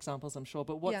multitude of examples, I'm sure,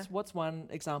 but what's one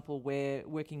example where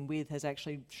working with has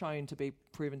actually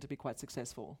proven to be quite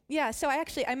successful? Yeah, so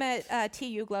I met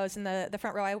T. Uglos in the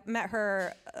front row. I met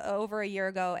her over a year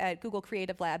ago at Google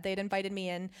Creative Lab. They'd invited me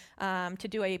in to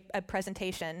do a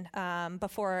presentation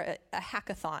before a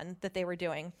hackathon that they were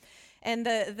doing. And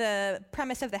the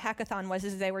premise of the hackathon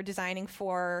was they were designing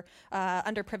for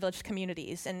underprivileged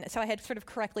communities. And so I had sort of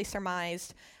correctly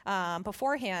surmised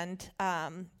beforehand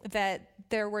that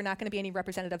there were not going to be any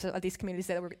representatives of these communities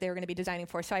that they were going to be designing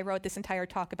for. So I wrote this entire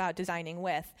talk about designing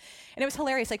with. And it was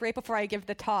hilarious. Like right before I give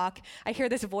the talk, I hear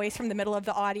this voice from the middle of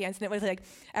the audience, and it was like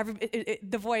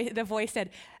the voice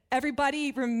said,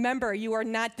 "Everybody remember, you are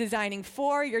not designing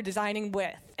for, you're designing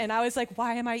with." And I was like,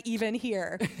 why am I even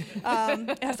here?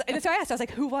 And so I asked, I was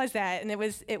like, who was that? And it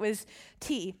was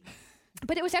T.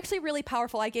 But it was actually really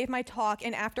powerful. I gave my talk,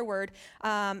 and afterward,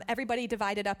 everybody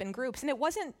divided up in groups. And it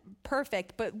wasn't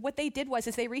perfect, but what they did was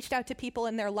they reached out to people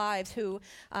in their lives who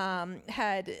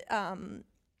had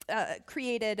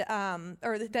created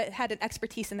or that had an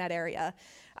expertise in that area.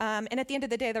 And at the end of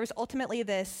the day, there was ultimately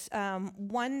this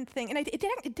one thing, and it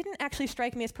didn't actually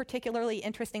strike me as particularly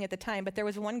interesting at the time, but there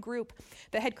was one group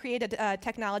that had created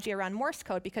technology around Morse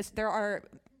code, because there are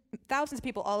thousands of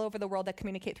people all over the world that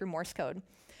communicate through Morse code.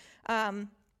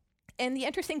 And the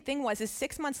interesting thing was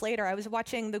 6 months later, I was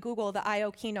watching the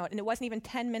I/O keynote, and it wasn't even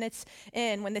 10 minutes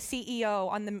in when the CEO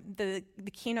on the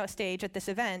keynote stage at this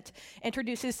event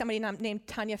introduces somebody named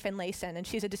Tanya Finlayson, and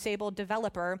she's a disabled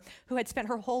developer who had spent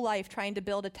her whole life trying to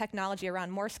build a technology around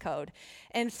Morse code.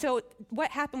 And so what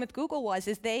happened with Google was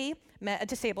they met a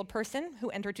disabled person who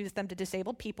introduced them to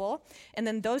disabled people, and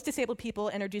then those disabled people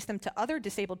introduced them to other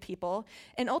disabled people.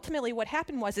 And ultimately what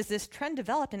happened was this trend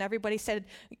developed, and everybody said,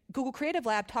 Google Creative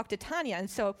Lab talked to Tanya. And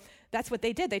so that's what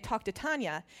they did. They talked to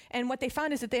Tanya. And what they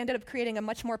found is that they ended up creating a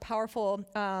much more powerful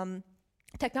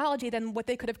technology than what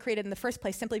they could have created in the first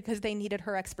place, simply because they needed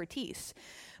her expertise.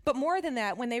 But more than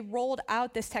that, when they rolled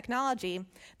out this technology,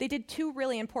 they did two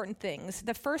really important things.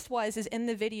 The first was in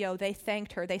the video, they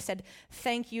thanked her. They said,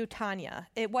 "Thank you, Tanya."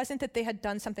 It wasn't that they had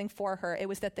done something for her. It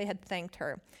was that they had thanked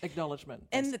her. Acknowledgement.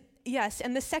 And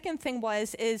and the second thing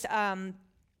was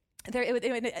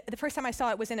the first time I saw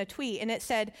it was in a tweet, and it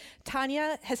said,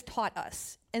 "Tanya has taught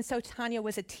us." And so Tanya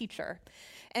was a teacher.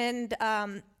 And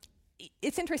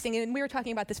it's interesting, and we were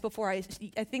talking about this before. I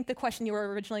think the question you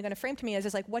were originally going to frame to me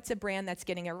is like, what's a brand that's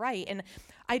getting it right? And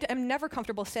I'm never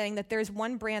comfortable saying that there's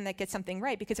one brand that gets something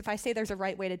right, because if I say there's a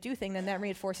right way to do things, then that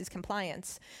reinforces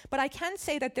compliance. But I can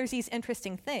say that there's these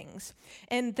interesting things.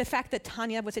 And the fact that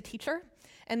Tanya was a teacher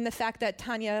and the fact that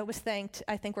Tanya was thanked,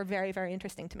 I think, were very, very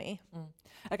interesting to me.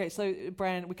 Okay, so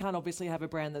brand, we can't obviously have a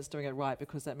brand that's doing it right,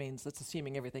 because that means it's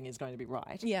assuming everything is going to be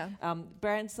right. Yeah.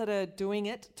 Brands that are doing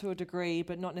it to a degree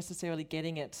but not necessarily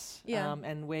getting it,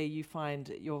 and where you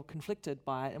find you're conflicted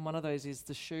by it, and one of those is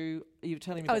the shoe. You're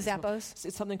telling me about Zappos.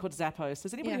 It's something called Zappos.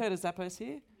 Has anybody heard of Zappos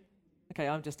here? Okay,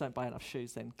 I just don't buy enough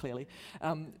shoes then, clearly.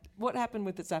 What happened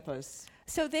with the Zappos?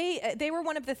 So they were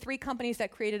one of the 3 companies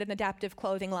that created an adaptive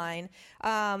clothing line.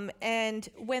 And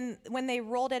when they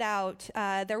rolled it out,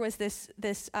 there was this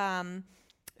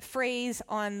phrase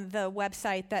on the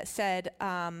website that said,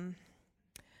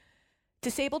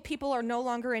 disabled people are no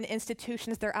longer in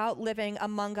institutions. They're out living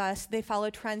among us. They follow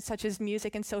trends such as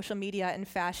music and social media and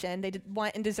fashion. They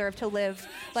want and deserve to live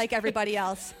like everybody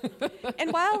else.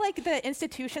 And while like the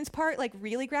institutions part like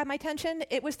really grabbed my attention,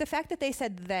 it was the fact that they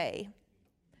said they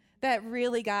that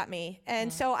really got me.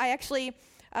 And so I actually,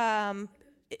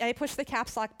 I pushed the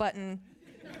caps lock button.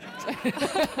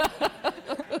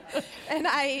 And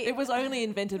it was only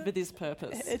invented for this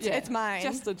purpose. It's mine.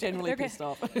 Just to generally pissed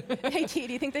off. Hey T,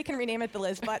 do you think they can rename it the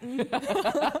Liz button?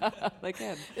 They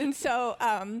can. And so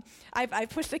I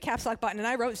pushed the caps lock button and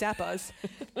I wrote Zappos.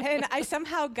 And I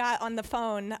somehow got on the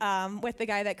phone with the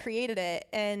guy that created it,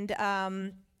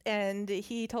 and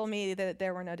he told me that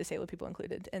there were no disabled people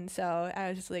included. And so I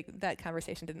was just like, that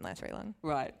conversation didn't last very long.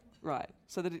 Right.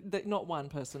 So that not one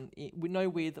person, no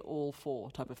with all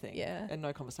 4 type of thing. Yeah. And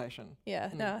no conversation.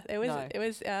 Yeah. No, it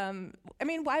was, I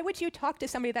mean, why would you talk to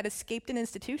somebody that escaped an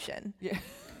institution? Yeah.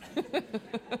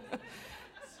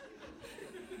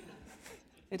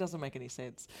 It doesn't make any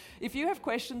sense. If you have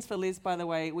questions for Liz, by the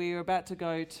way, we're about to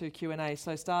go to Q&A,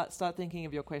 so start thinking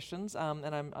of your questions,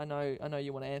 and I know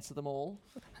you want to answer them all.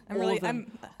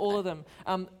 All of them.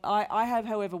 I have,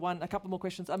 however, a couple more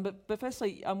questions. But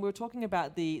firstly, we were talking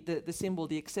about the symbol,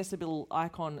 the accessible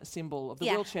icon symbol of the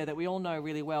wheelchair that we all know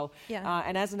really well. Yeah.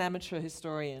 And as an amateur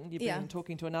historian, you've been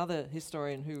talking to another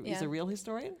historian who is a real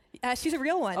historian. She's a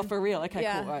real one. Oh, for real? Okay,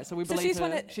 cool. All right, so we believe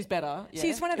her. She's better. Yeah.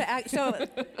 She's one of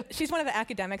the she's one of the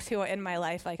academics who, in my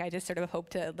life, like I just sort of hope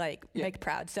to make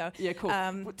proud. So yeah, cool.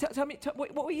 Tell me,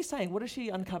 what were you saying? What has she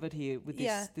uncovered here with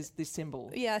this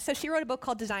symbol? Yeah. So she wrote a book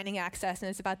called Designing Access, and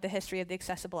it's about the history of the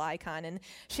accessible icon. And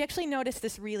she actually noticed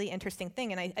this really interesting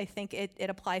thing, and I think it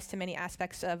applies to many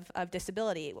aspects of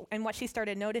disability. And what she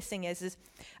started noticing is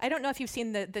I don't know if you've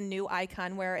seen the new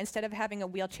icon where instead of having a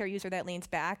wheelchair user that leans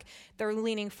back, they're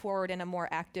leaning forward in a more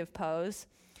active pose.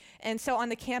 And so on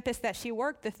the campus that she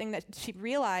worked, the thing that she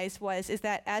realized is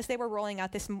that as they were rolling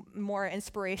out this more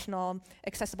inspirational,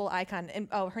 accessible icon, and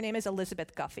her name is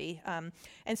Elizabeth Guffey,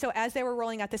 and so as they were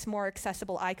rolling out this more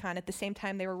accessible icon, at the same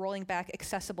time they were rolling back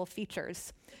accessible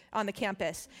features on the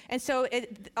campus. And so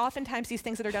oftentimes these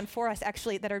things that are done for us,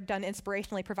 actually, that are done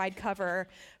inspirationally, provide cover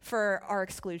for our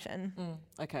exclusion.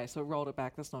 Okay, so rolled it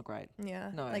back. That's not great. Yeah,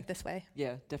 no. Like this way.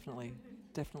 Yeah, definitely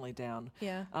down.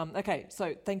 Yeah. Okay,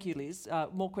 so thank you, Liz.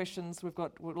 More questions. We've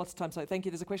got lots of time, so thank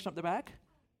you. There's a question up the back.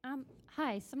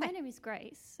 Hi, so my name is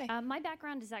Grace. My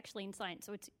background is actually in science,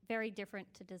 so it's very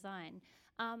different to design.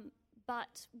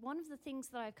 But one of the things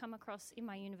that I've come across in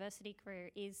my university career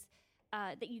is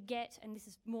that you get, and this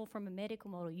is more from a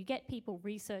medical model, you get people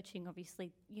researching,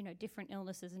 obviously, different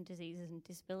illnesses and diseases and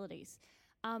disabilities.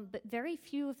 But very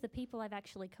few of the people I've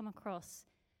actually come across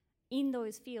in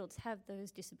those fields have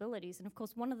those disabilities. And of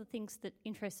course, one of the things that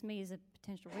interests me as a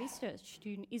potential research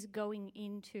student is going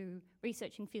into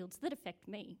researching fields that affect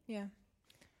me. Yeah.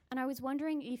 And I was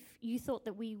wondering if you thought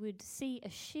that we would see a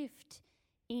shift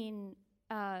in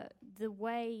the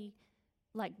way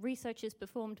research is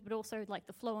performed, but also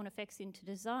the flow-on effects into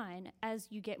design as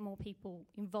you get more people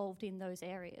involved in those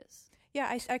areas. Yeah,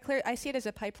 I see it as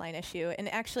a pipeline issue. And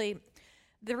actually,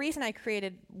 the reason I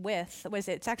created WITH was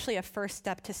it's actually a first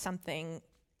step to something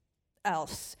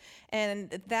else.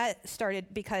 And that started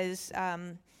because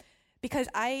I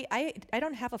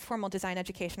don't have a formal design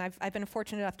education. I've been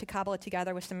fortunate enough to cobble it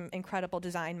together with some incredible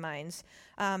design minds.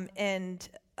 And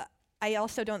I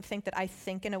also don't think that I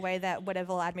think in a way that would have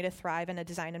allowed me to thrive in a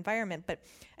design environment.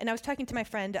 And I was talking to my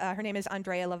friend, her name is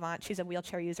Andrea Levant. She's a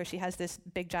wheelchair user. She has this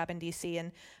big job in DC,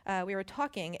 and we were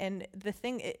talking. And the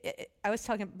thing, I was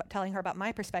telling her about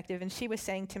my perspective, and she was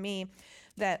saying to me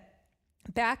that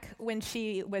back when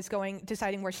she was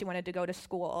deciding where she wanted to go to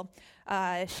school,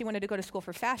 she wanted to go to school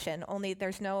for fashion, only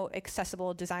there's no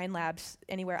accessible design labs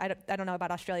anywhere. I don't know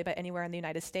about Australia, but anywhere in the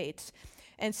United States.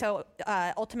 And so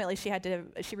ultimately she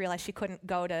realized she couldn't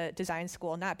go to design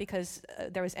school, not because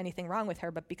there was anything wrong with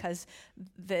her, but because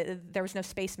there was no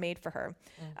space made for her.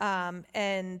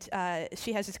 And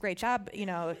she has this great job,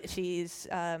 she's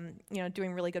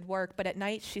doing really good work, but at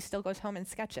night she still goes home and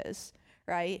sketches.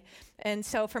 Right? And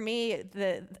so for me,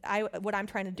 what I'm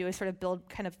trying to do is sort of build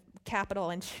kind of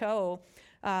capital and show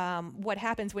what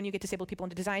happens when you get disabled people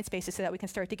into design spaces so that we can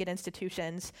start to get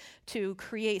institutions to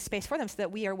create space for them so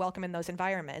that we are welcome in those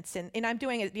environments. And I'm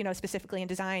doing it, specifically in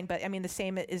design, but I mean, the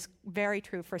same is very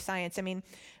true for science. I mean,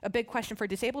 a big question for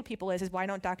disabled people is why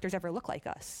don't doctors ever look like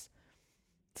us?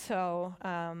 So,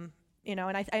 and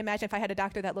I imagine if I had a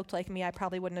doctor that looked like me, I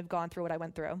probably wouldn't have gone through what I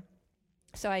went through.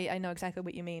 So I know exactly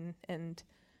what you mean, and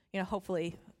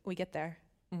hopefully we get there.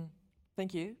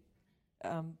 Thank you.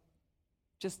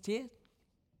 Just here.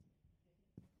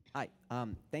 Hi.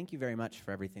 Thank you very much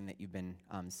for everything that you've been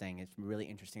saying. It's really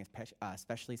interesting,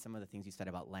 especially some of the things you said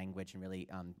about language and really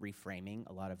reframing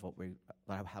a lot of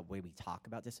how way we talk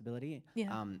about disability.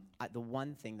 Yeah. The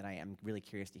one thing that I am really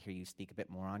curious to hear you speak a bit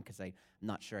more on, because I'm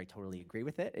not sure I totally agree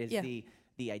with it, is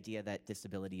the idea that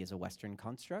disability is a Western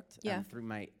construct. Yeah. Through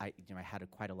I had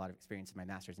quite a lot of experience in my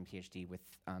master's and PhD with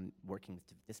working with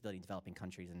disability in developing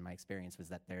countries, and my experience was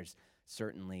that there's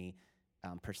certainly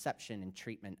perception and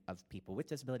treatment of people with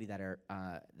disability that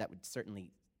would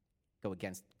certainly go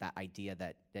against that idea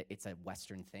that it's a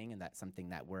Western thing and that's something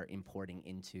that we're importing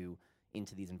into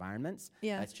these environments.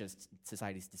 Yeah. It's just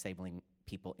society's disabling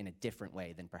people in a different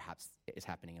way than perhaps is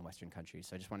happening in Western countries.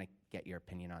 So I just want to get your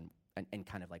opinion on and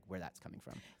kind of like where that's coming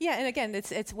from. Yeah, and again,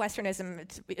 it's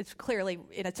Westernism. It's clearly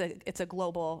it's a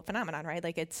global phenomenon, right?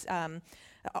 Like it's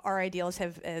our ideals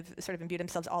have sort of imbued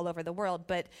themselves all over the world,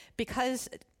 but because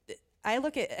I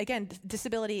look at, again,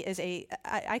 disability is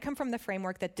I come from the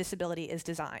framework that disability is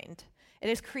designed. It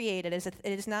is created. It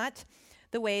is not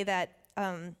the way that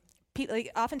people,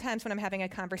 oftentimes when I'm having a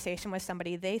conversation with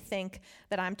somebody, they think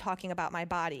that I'm talking about my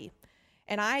body.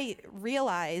 And I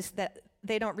realize that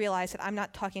they don't realize that I'm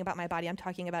not talking about my body, I'm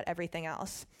talking about everything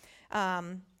else.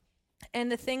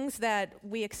 And the things that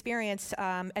we experience,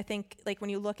 I think, like when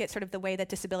you look at sort of the way that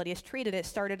disability is treated, it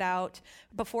started out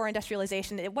before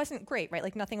industrialization. It wasn't great, right?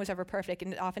 Like nothing was ever perfect,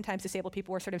 and oftentimes disabled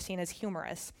people were sort of seen as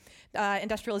humorous.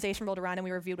 Industrialization rolled around, and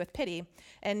we were viewed with pity.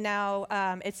 And now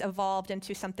it's evolved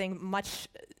into something much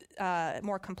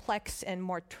more complex and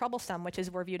more troublesome, which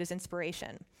is we're viewed as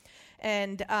inspiration.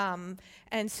 And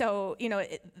so,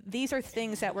 these are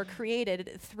things that were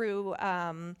created through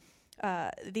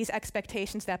these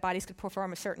expectations that bodies could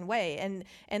perform a certain way,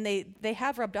 and they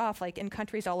have rubbed off like in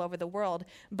countries all over the world.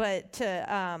 But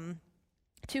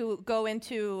to go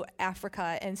into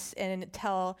Africa and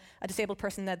tell a disabled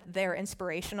person that they're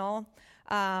inspirational,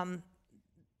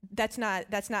 that's not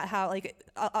how, like,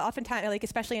 oftentimes, like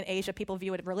especially in Asia, people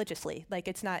view it religiously. Like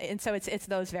it's not, and so it's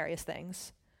those various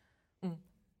things.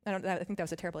 I think that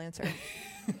was a terrible answer.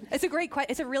 It's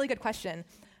a really good question.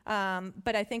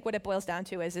 But I think what it boils down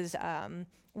to is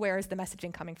where is the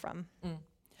messaging coming from?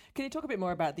 Can you talk a bit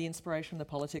more about the inspiration, the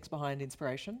politics behind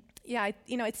inspiration? Yeah,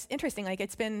 it's interesting. Like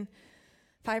it's been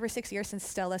 5 or 6 years since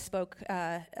Stella spoke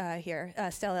here.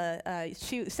 Stella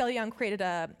Young created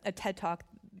a TED Talk.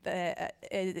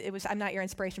 It was "I'm Not Your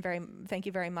Inspiration." Thank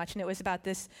you very much. And it was about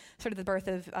this sort of the birth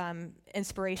of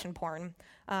inspiration porn.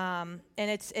 And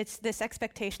it's this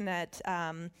expectation that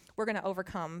we're going to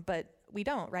overcome, but we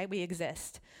don't, right? We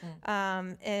exist.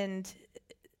 And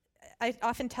I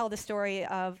often tell the story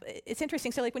of, it's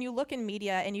interesting, so like when you look in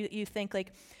media and you think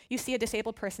like, you see a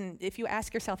disabled person, if you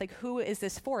ask yourself like, who is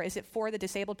this for? Is it for the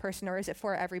disabled person or is it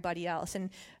for everybody else? And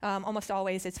almost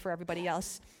always it's for everybody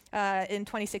else. In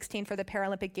 2016 for the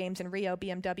Paralympic Games in Rio,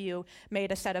 BMW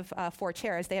made a set of 4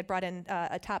 chairs. They had brought in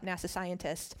a top NASA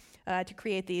scientist to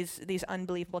create these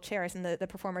unbelievable chairs, and the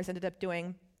performers ended up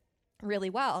doing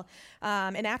really well.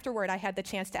 And afterward, I had the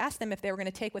chance to ask them if they were going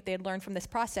to take what they had learned from this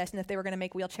process and if they were going to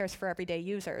make wheelchairs for everyday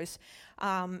users.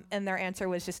 And their answer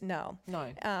was just no. No.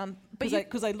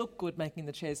 Because they look good making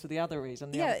the chairs for the other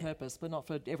reason, the other purpose, but not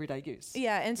for everyday use.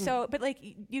 Yeah, and so, but like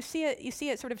you see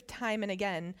it sort of time and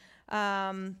again.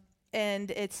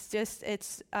 And it's just,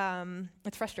 it's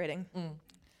frustrating.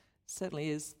 Certainly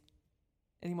is.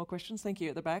 Any more questions? Thank you.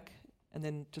 At the back, and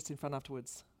then just in front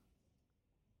afterwards.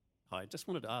 Hi, just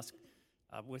wanted to ask,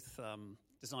 with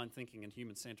design thinking and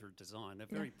human-centered design, they're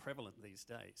very prevalent these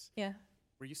days. Yeah.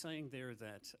 Were you saying there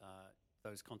that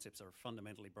those concepts are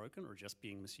fundamentally broken or just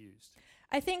being misused?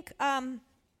 I think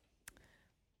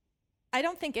I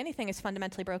don't think anything is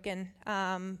fundamentally broken.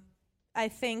 I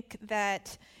think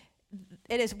that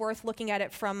it is worth looking at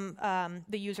it from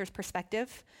the user's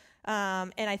perspective.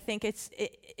 And I think it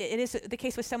is the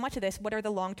case with so much of this. What are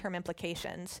the long-term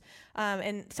implications?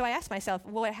 And so I asked myself,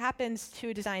 well, what happens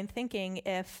to design thinking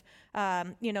if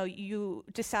you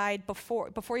decide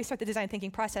before you start the design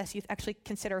thinking process, you actually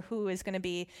consider who is going to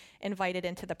be invited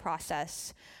into the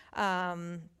process.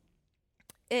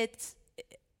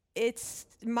 It's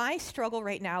my struggle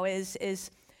right now is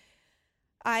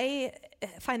I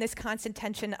find this constant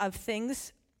tension of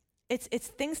things. It's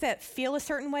things that feel a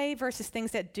certain way versus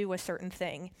things that do a certain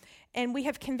thing. And we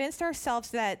have convinced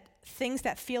ourselves that things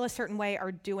that feel a certain way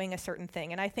are doing a certain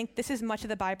thing. And I think this is much of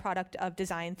the byproduct of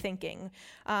design thinking,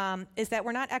 is that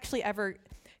we're not actually ever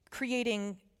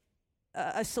creating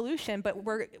a solution, but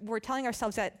we're telling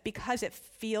ourselves that because it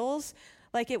feels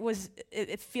like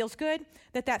it feels good,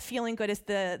 that feeling good is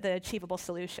the achievable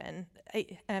solution.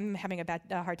 I'm having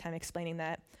a hard time explaining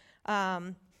that.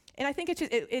 And I think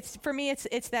it's for me,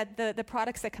 it's that the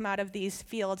products that come out of these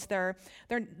fields, they're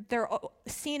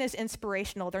seen as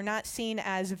inspirational. They're not seen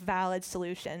as valid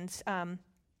solutions.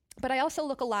 But I also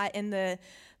look a lot in the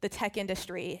tech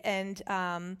industry, and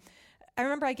I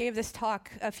remember I gave this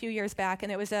talk a few years back,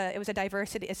 and it was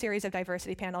a series of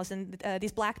diversity panels, and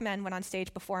these black men went on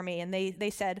stage before me, and they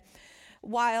said,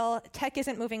 while tech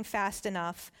isn't moving fast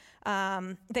enough,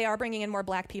 they are bringing in more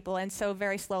black people, and so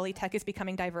very slowly tech is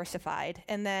becoming diversified.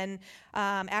 And then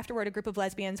afterward, a group of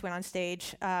lesbians went on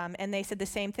stage, and they said the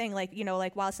same thing, like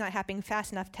while it's not happening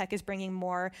fast enough, tech is bringing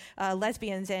more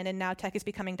lesbians in, and now tech is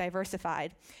becoming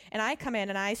diversified. And I come in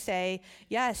and I say,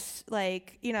 yes,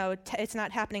 it's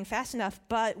not happening fast enough,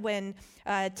 but when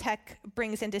tech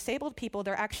brings in disabled people,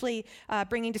 they're actually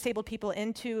bringing disabled people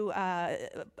into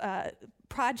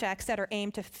projects that are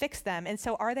aimed to fix them. And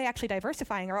so are they actually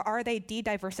diversifying, or are they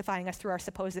de-diversifying us through our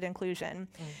supposed inclusion?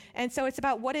 And so it's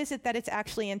about what is it that it's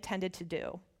actually intended to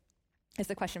do, is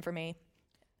the question for me.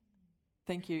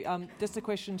 Thank you. Just a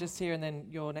question just here, and then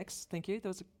you're next. Thank you. There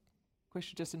was a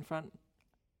question just in front.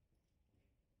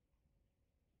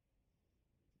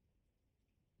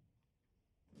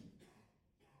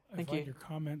 I find your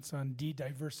comments on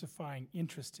de-diversifying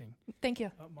interesting. Thank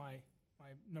you. My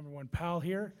number one pal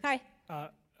here. Hi.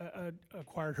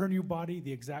 Acquired her new body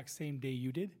the exact same day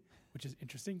you did, which is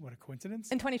interesting. What a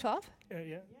coincidence. In 2012?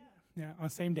 Yeah, on the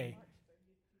same day.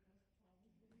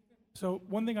 So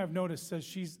one thing I've noticed says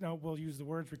we'll use the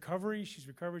words recovery. She's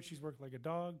recovered. She's worked like a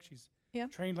dog. She's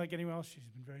trained like anyone else. She's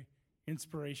been very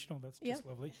inspirational. That's just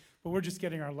lovely. But we're just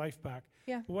getting our life back.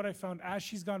 Yeah. But what I found as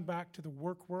she's gone back to the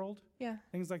work world,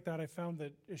 things like that, I found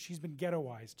that she's been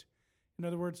ghettoized. In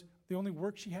other words, the only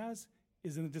work she has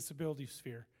is in the disability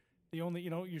sphere. The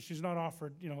only, she's not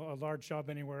offered, a large job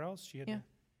anywhere else. She had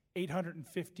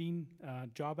 815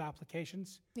 job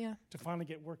applications to finally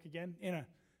get work again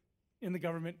in the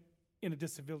government in a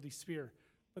disability sphere.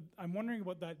 But I'm wondering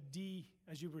about that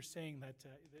as you were saying, that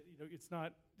it's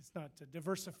not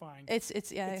diversifying. It's a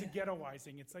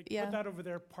ghettoizing. It's like put that over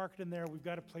there, park it in there. We've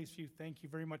got a place for you. Thank you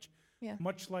very much. Yeah.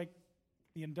 Much like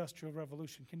the Industrial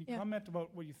Revolution. Can you comment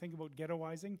about what you think about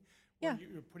ghettoizing? Where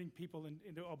you're putting people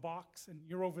into a box, and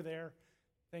you're over there.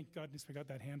 Thank goodness we got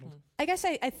that handled. I guess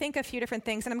I think a few different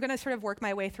things, and I'm going to sort of work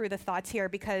my way through the thoughts here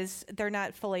because they're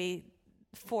not fully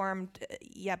formed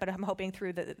yet, but I'm hoping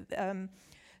through the...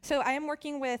 So I am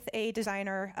working with a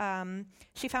designer.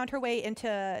 She found her way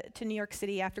to New York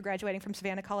City after graduating from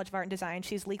Savannah College of Art and Design.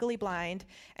 She's legally blind,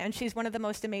 and she's one of the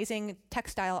most amazing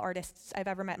textile artists I've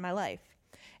ever met in my life.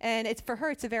 And for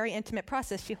her, it's a very intimate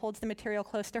process. She holds the material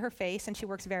close to her face, and she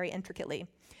works very intricately.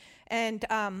 And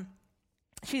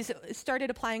she's started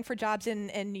applying for jobs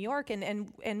in New York,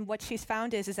 and what she's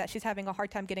found is that she's having a hard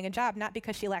time getting a job, not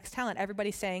because she lacks talent.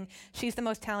 Everybody's saying she's the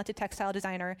most talented textile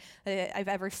designer I've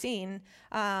ever seen.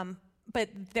 But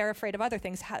they're afraid of other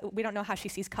things. We don't know how she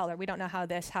sees color. We don't know how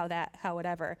this, how that, how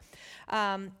whatever.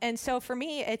 And so for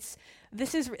me,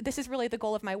 this is really the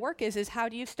goal of my work is how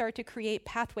do you start to create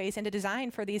pathways into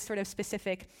design for these sort of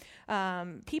specific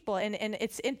people? And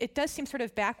it does seem sort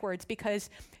of backwards because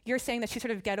you're saying that she's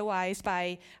sort of ghettoized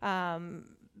by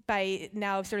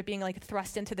now sort of being like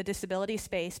thrust into the disability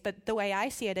space. But the way I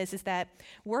see it is that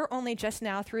we're only just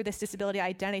now through this disability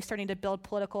identity starting to build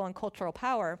political and cultural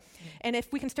power. And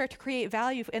if we can start to create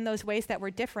value in those ways that we're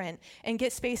different and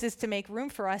get spaces to make room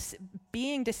for us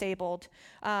being disabled,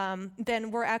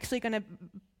 then we're actually going to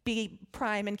be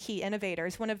prime and key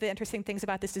innovators. One of the interesting things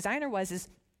about this designer is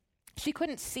she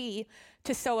couldn't see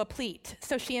to sew a pleat,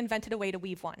 so she invented a way to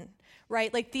weave one,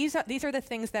 right? Like these are the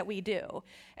things that we do.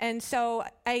 And so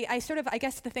I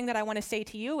guess the thing that I want to say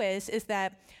to you is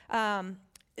that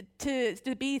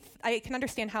I can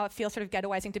understand how it feels sort of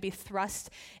ghettoizing to be thrust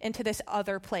into this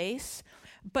other place,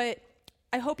 but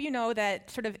I hope you know that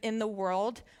sort of in the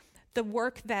world, the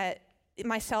work that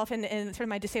myself and sort of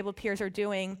my disabled peers are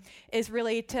doing is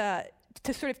really to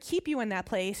sort of keep you in that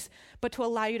place, but to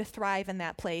allow you to thrive in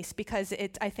that place, because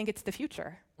I think it's the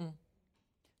future.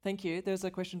 Thank you. There's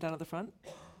a question down at the front.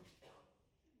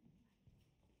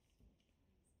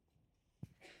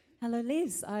 Hello,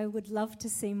 Liz. I would love to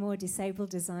see more disabled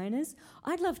designers.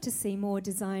 I'd love to see more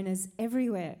designers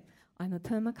everywhere. I'm a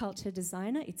permaculture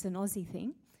designer. It's an Aussie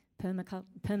thing.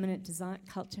 Permanent design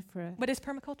culture for a... What is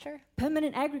permaculture?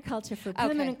 Permanent agriculture for a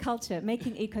permanent culture,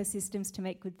 making ecosystems to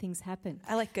make good things happen.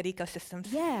 I like good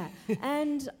ecosystems. Yeah.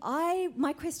 And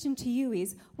my question to you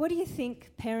is, what do you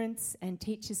think parents and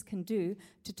teachers can do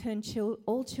to turn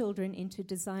all children into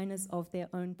designers of their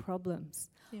own problems?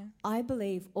 Yeah. I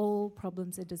believe all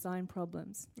problems are design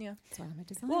problems. Yeah. So I'm a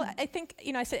designer. Well, I think,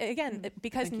 I said, again,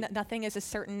 because nothing is a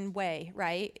certain way,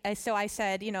 right? So I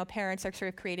said, parents are sort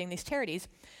of creating these charities.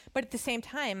 But at the same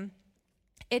time,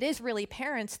 it is really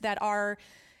parents that are,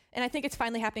 and I think it's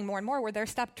finally happening more and more, where they're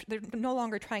no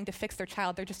longer trying to fix their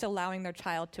child. They're just allowing their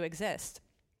child to exist.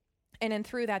 And then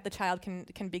through that, the child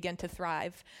can begin to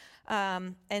thrive.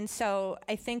 And so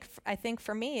I think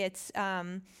for me, it's,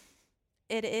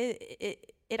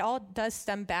 it all does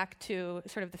stem back to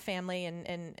sort of the family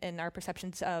and our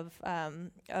perceptions of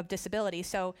disability.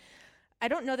 So I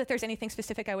don't know that there's anything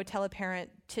specific I would tell a parent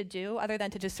to do other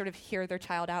than to just sort of hear their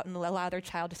child out and allow their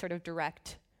child to sort of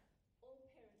direct.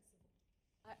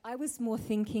 I was more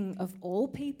thinking of all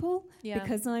people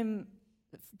because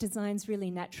design's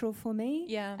really natural for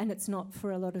me, and it's not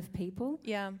for a lot of people.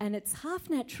 Yeah. And it's half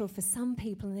natural for some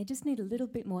people, and they just need a little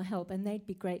bit more help, and they'd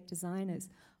be great designers.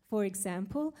 For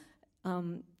example,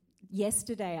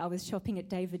 yesterday I was shopping at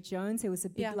David Jones. There was a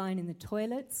big line in the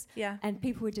toilets, and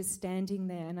people were just standing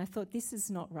there, and I thought, this is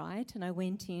not right. And I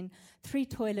went in. 3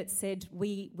 toilets said,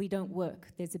 we don't work.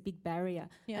 There's a big barrier.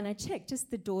 And I checked, just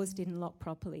the doors didn't lock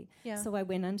properly. So I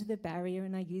went under the barrier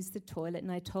and I used the toilet,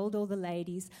 and I told all the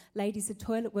ladies, the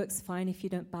toilet works fine if you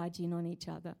don't barge in on each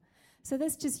other. So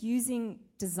that's just using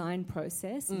design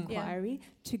process, inquiry,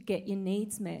 to get your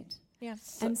needs met. Yeah.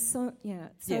 So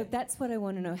that's what I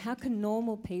want to know. How can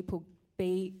normal people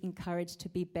be encouraged to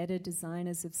be better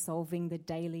designers of solving the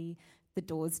daily, the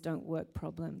doors don't work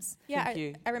problems? Yeah,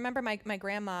 I remember my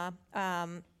grandma,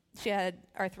 she had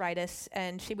arthritis,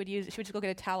 and she would just go get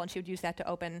a towel and she would use that to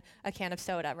open a can of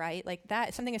soda, right? Like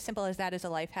that, something as simple as that is a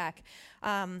life hack.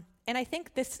 And I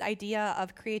think this idea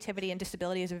of creativity and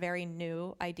disability is a very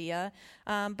new idea.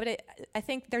 But I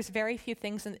think there's very few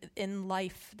things in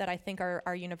life that I think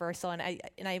are universal. And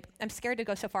I'm scared to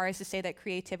go so far as to say that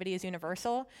creativity is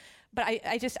universal. But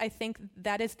I think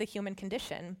that is the human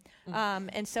condition.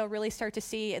 And so really start to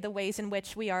see the ways in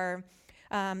which we are.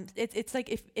 It's like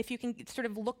if you can sort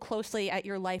of look closely at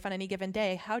your life on any given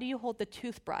day, how do you hold the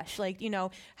toothbrush? Like,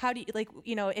 how do you,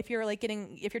 if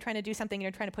you're trying to do something and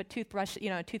you're trying to put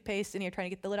toothpaste and you're trying to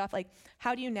get the lid off, like,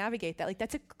 how do you navigate that? Like,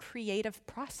 that's a creative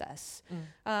process.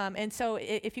 And so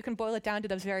if you can boil it down to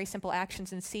those very simple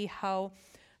actions and see how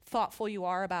thoughtful you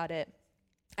are about it,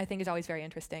 I think is always very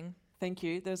interesting. Thank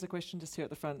you. There's a question just here at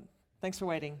the front. Thanks for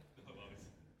waiting.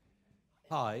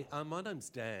 Hi, my name's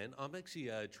Dan. I'm actually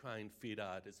a trained fit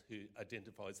artist who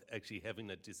identifies actually having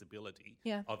a disability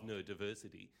of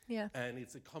neurodiversity. Yeah. And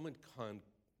it's a common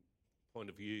point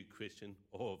of view question,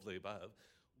 all of the above.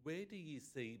 Where do you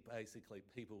see basically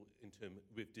people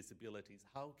with disabilities?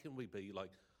 How can we be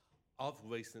like, of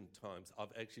recent times,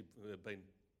 I've actually been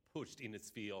pushed in a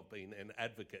sphere of being an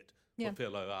advocate for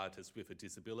fellow artists with a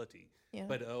disability. Yeah.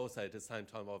 But also at the same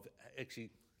time,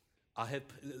 I have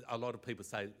a lot of people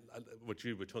say what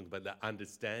you were talking about, the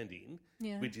understanding,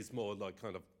 which is more like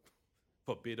kind of,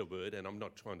 for a better word, and I'm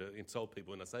not trying to insult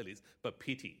people when I say this, but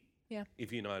pity,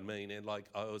 if you know what I mean. And like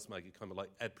I always make it kind of like,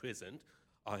 at present,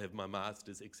 I have my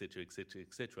masters, etc., etc.,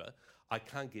 etc. I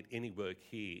can't get any work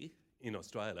here in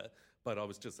Australia, but I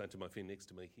was just saying to my friend next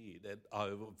to me here that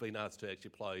I've been asked to actually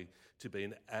apply to be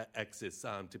an access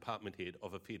department head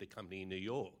of a theatre company in New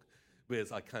York,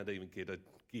 whereas I can't even get a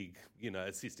gig,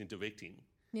 assistant directing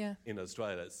in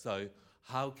Australia. So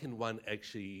how can one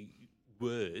actually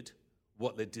word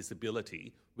what their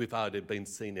disability without it being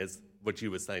seen as what you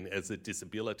were saying as a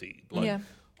disability?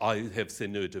 I have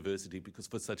said neurodiversity because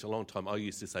for such a long time I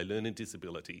used to say learning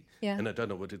disability, and I don't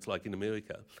know what it's like in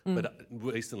America, but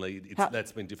recently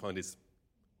that's been defined as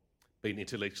being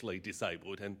intellectually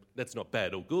disabled, and that's not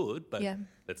bad or good, but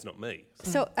that's not me.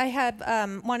 So I have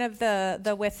one of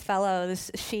the WITH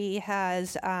fellows, she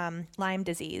has Lyme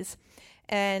disease,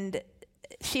 and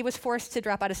she was forced to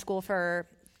drop out of school for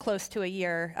close to a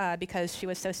year because she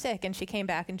was so sick, and she came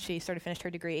back and she sort of finished her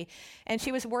degree. And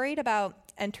she was worried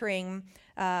about entering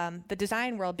the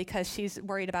design world because she's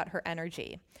worried about her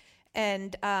energy.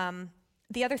 And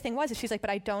the other thing was, she's like, but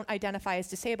I don't identify as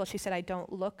disabled. She said, I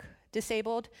don't look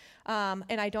disabled,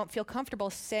 and I don't feel comfortable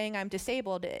saying I'm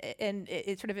disabled, and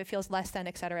it feels less than,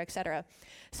 et cetera, et cetera.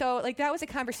 So like that was a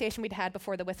conversation we'd had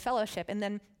before the With Fellowship. And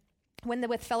then when the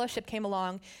With Fellowship came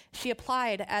along, she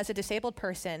applied as a disabled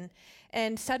person,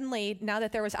 and suddenly, now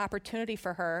that there was opportunity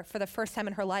for her, for the first time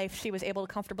in her life, she was able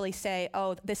to comfortably say,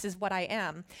 oh, this is what I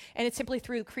am. And it's simply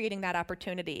through creating that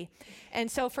opportunity.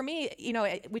 And so for me,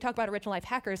 we talk about Original Life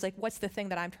hackers, like what's the thing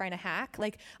that I'm trying to hack?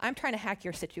 Like I'm trying to hack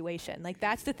your situation. Like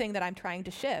that's the thing that I'm trying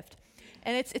to shift.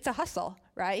 And it's a hustle,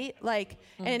 right? Like,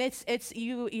 and it's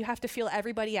you have to feel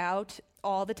everybody out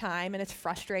all the time, and it's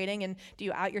frustrating. And do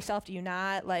you out yourself? Do you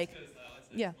not? Like,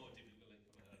 yeah.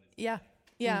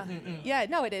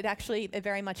 No, it actually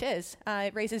very much is.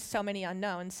 It raises so many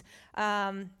unknowns,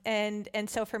 and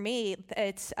so for me,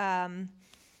 it's a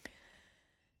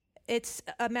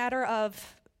matter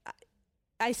of,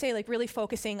 I say, like really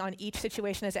focusing on each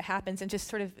situation as it happens, and just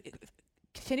sort of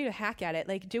continue to hack at it.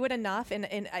 Like do it enough, and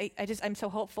I'm so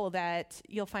hopeful that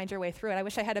you'll find your way through it. I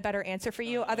wish I had a better answer for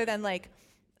you, other than like,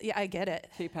 yeah, I get it.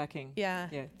 Keep hacking. Yeah.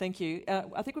 Thank you.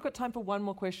 I think we've got time for one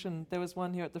more question. There was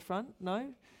one here at the front.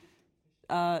 No.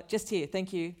 Just here,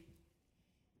 thank you.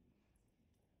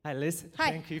 Hi, Liz.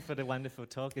 Hi. Thank you for the wonderful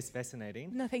talk. It's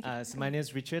fascinating. No, thank you. So my name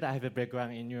is Richard. I have a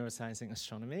background in neuroscience and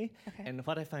astronomy. Okay. And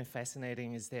what I find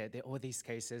fascinating is that there are all these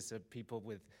cases of people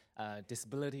with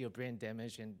disability or brain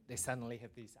damage, and they suddenly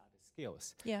have these other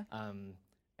skills. Yeah.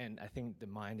 And I think the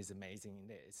mind is amazing in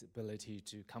its ability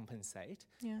to compensate.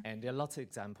 Yeah. And there are lots of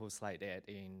examples like that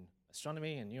in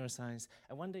astronomy and neuroscience.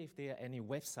 I wonder if there are any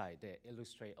websites that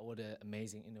illustrate all the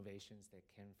amazing innovations that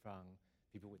came from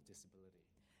people with disability.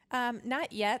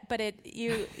 Not yet, but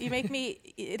you make me.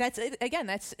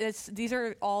 These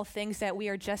are all things that we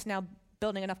are just now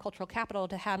building enough cultural capital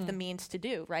to have the means to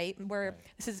do. Right? We're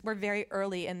very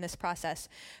early in this process,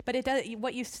 but it does who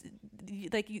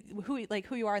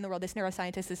you are in the world. This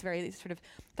neuroscientist, this very sort of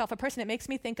thoughtful person. It makes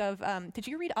me think of. Did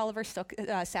you read Oliver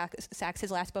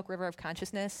Sacks' last book, River of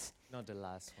Consciousness? Not the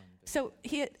last one. So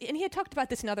he had talked about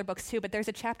this in other books too, but there's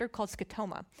a chapter called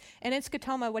Scotoma. And in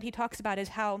Scotoma, what he talks about is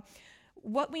how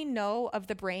what we know of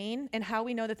the brain and how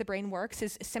we know that the brain works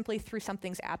is simply through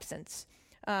something's absence.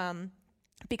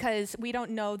 Because we don't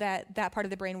know that part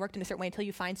of the brain worked in a certain way until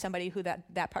you find somebody who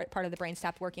that part of the brain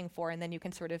stopped working for, and then you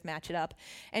can sort of match it up.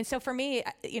 And so for me,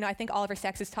 I think Oliver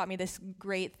Sacks has taught me this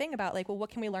great thing about like, well, what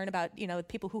can we learn about,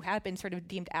 people who have been sort of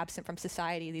deemed absent from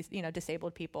society, these,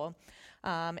 disabled people.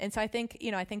 And so I think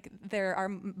there are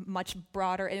much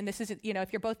broader, and this is,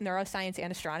 if you're both neuroscience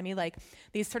and astronomy, like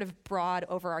these sort of broad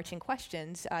overarching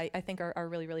questions, I think are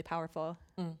really, really powerful.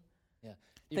 Yeah.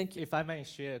 Thank you. If I may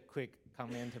share a quick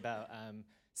comment about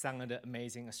some of the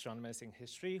amazing astronomers in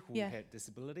history who had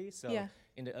disabilities. So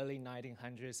in the early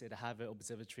 1900s at the Harvard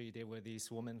Observatory, there were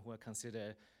these women who were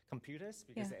considered computers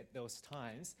because at those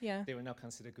times they were not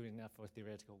considered good enough for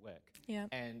theoretical work. Yeah.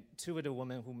 And two of the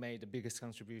women who made the biggest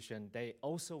contribution, they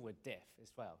also were deaf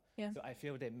as well. Yeah. So I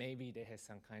feel that maybe they had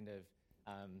some kind of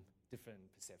different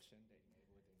perception.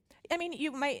 I mean,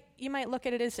 you might look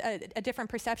at it as a different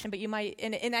perception, but you might,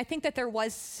 and I think that there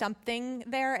was something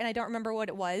there, and I don't remember what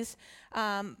it was.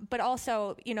 But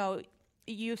also,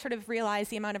 you sort of realize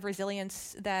the amount of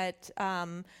resilience that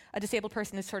a disabled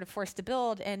person is sort of forced to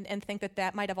build, and think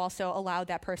that might have also allowed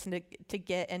that person to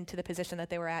get into the position that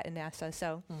they were at in NASA.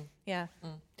 So, yeah.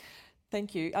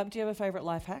 Thank you. Do you have a favourite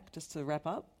life hack, just to wrap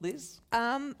up, Liz?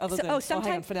 Hang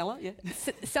on, Fenella. Yeah.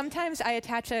 Sometimes I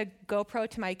attach a GoPro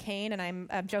to my cane, and I'm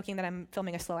joking that I'm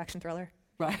filming a slow action thriller.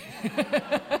 Right.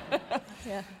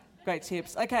 Yeah. Great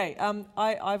tips. Okay,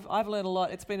 I've learned a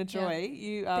lot. It's been a joy. Yeah.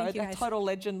 You are a total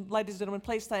legend. Ladies and gentlemen,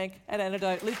 please thank at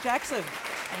Antidote, Liz Jackson.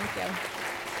 Thank you.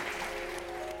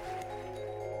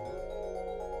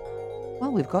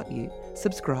 While we've got you,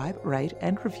 subscribe, rate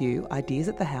and review Ideas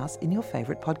at the House in your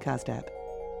favourite podcast app.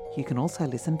 You can also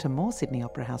listen to more Sydney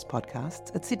Opera House podcasts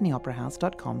at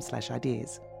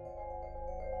sydneyoperahouse.com/ideas.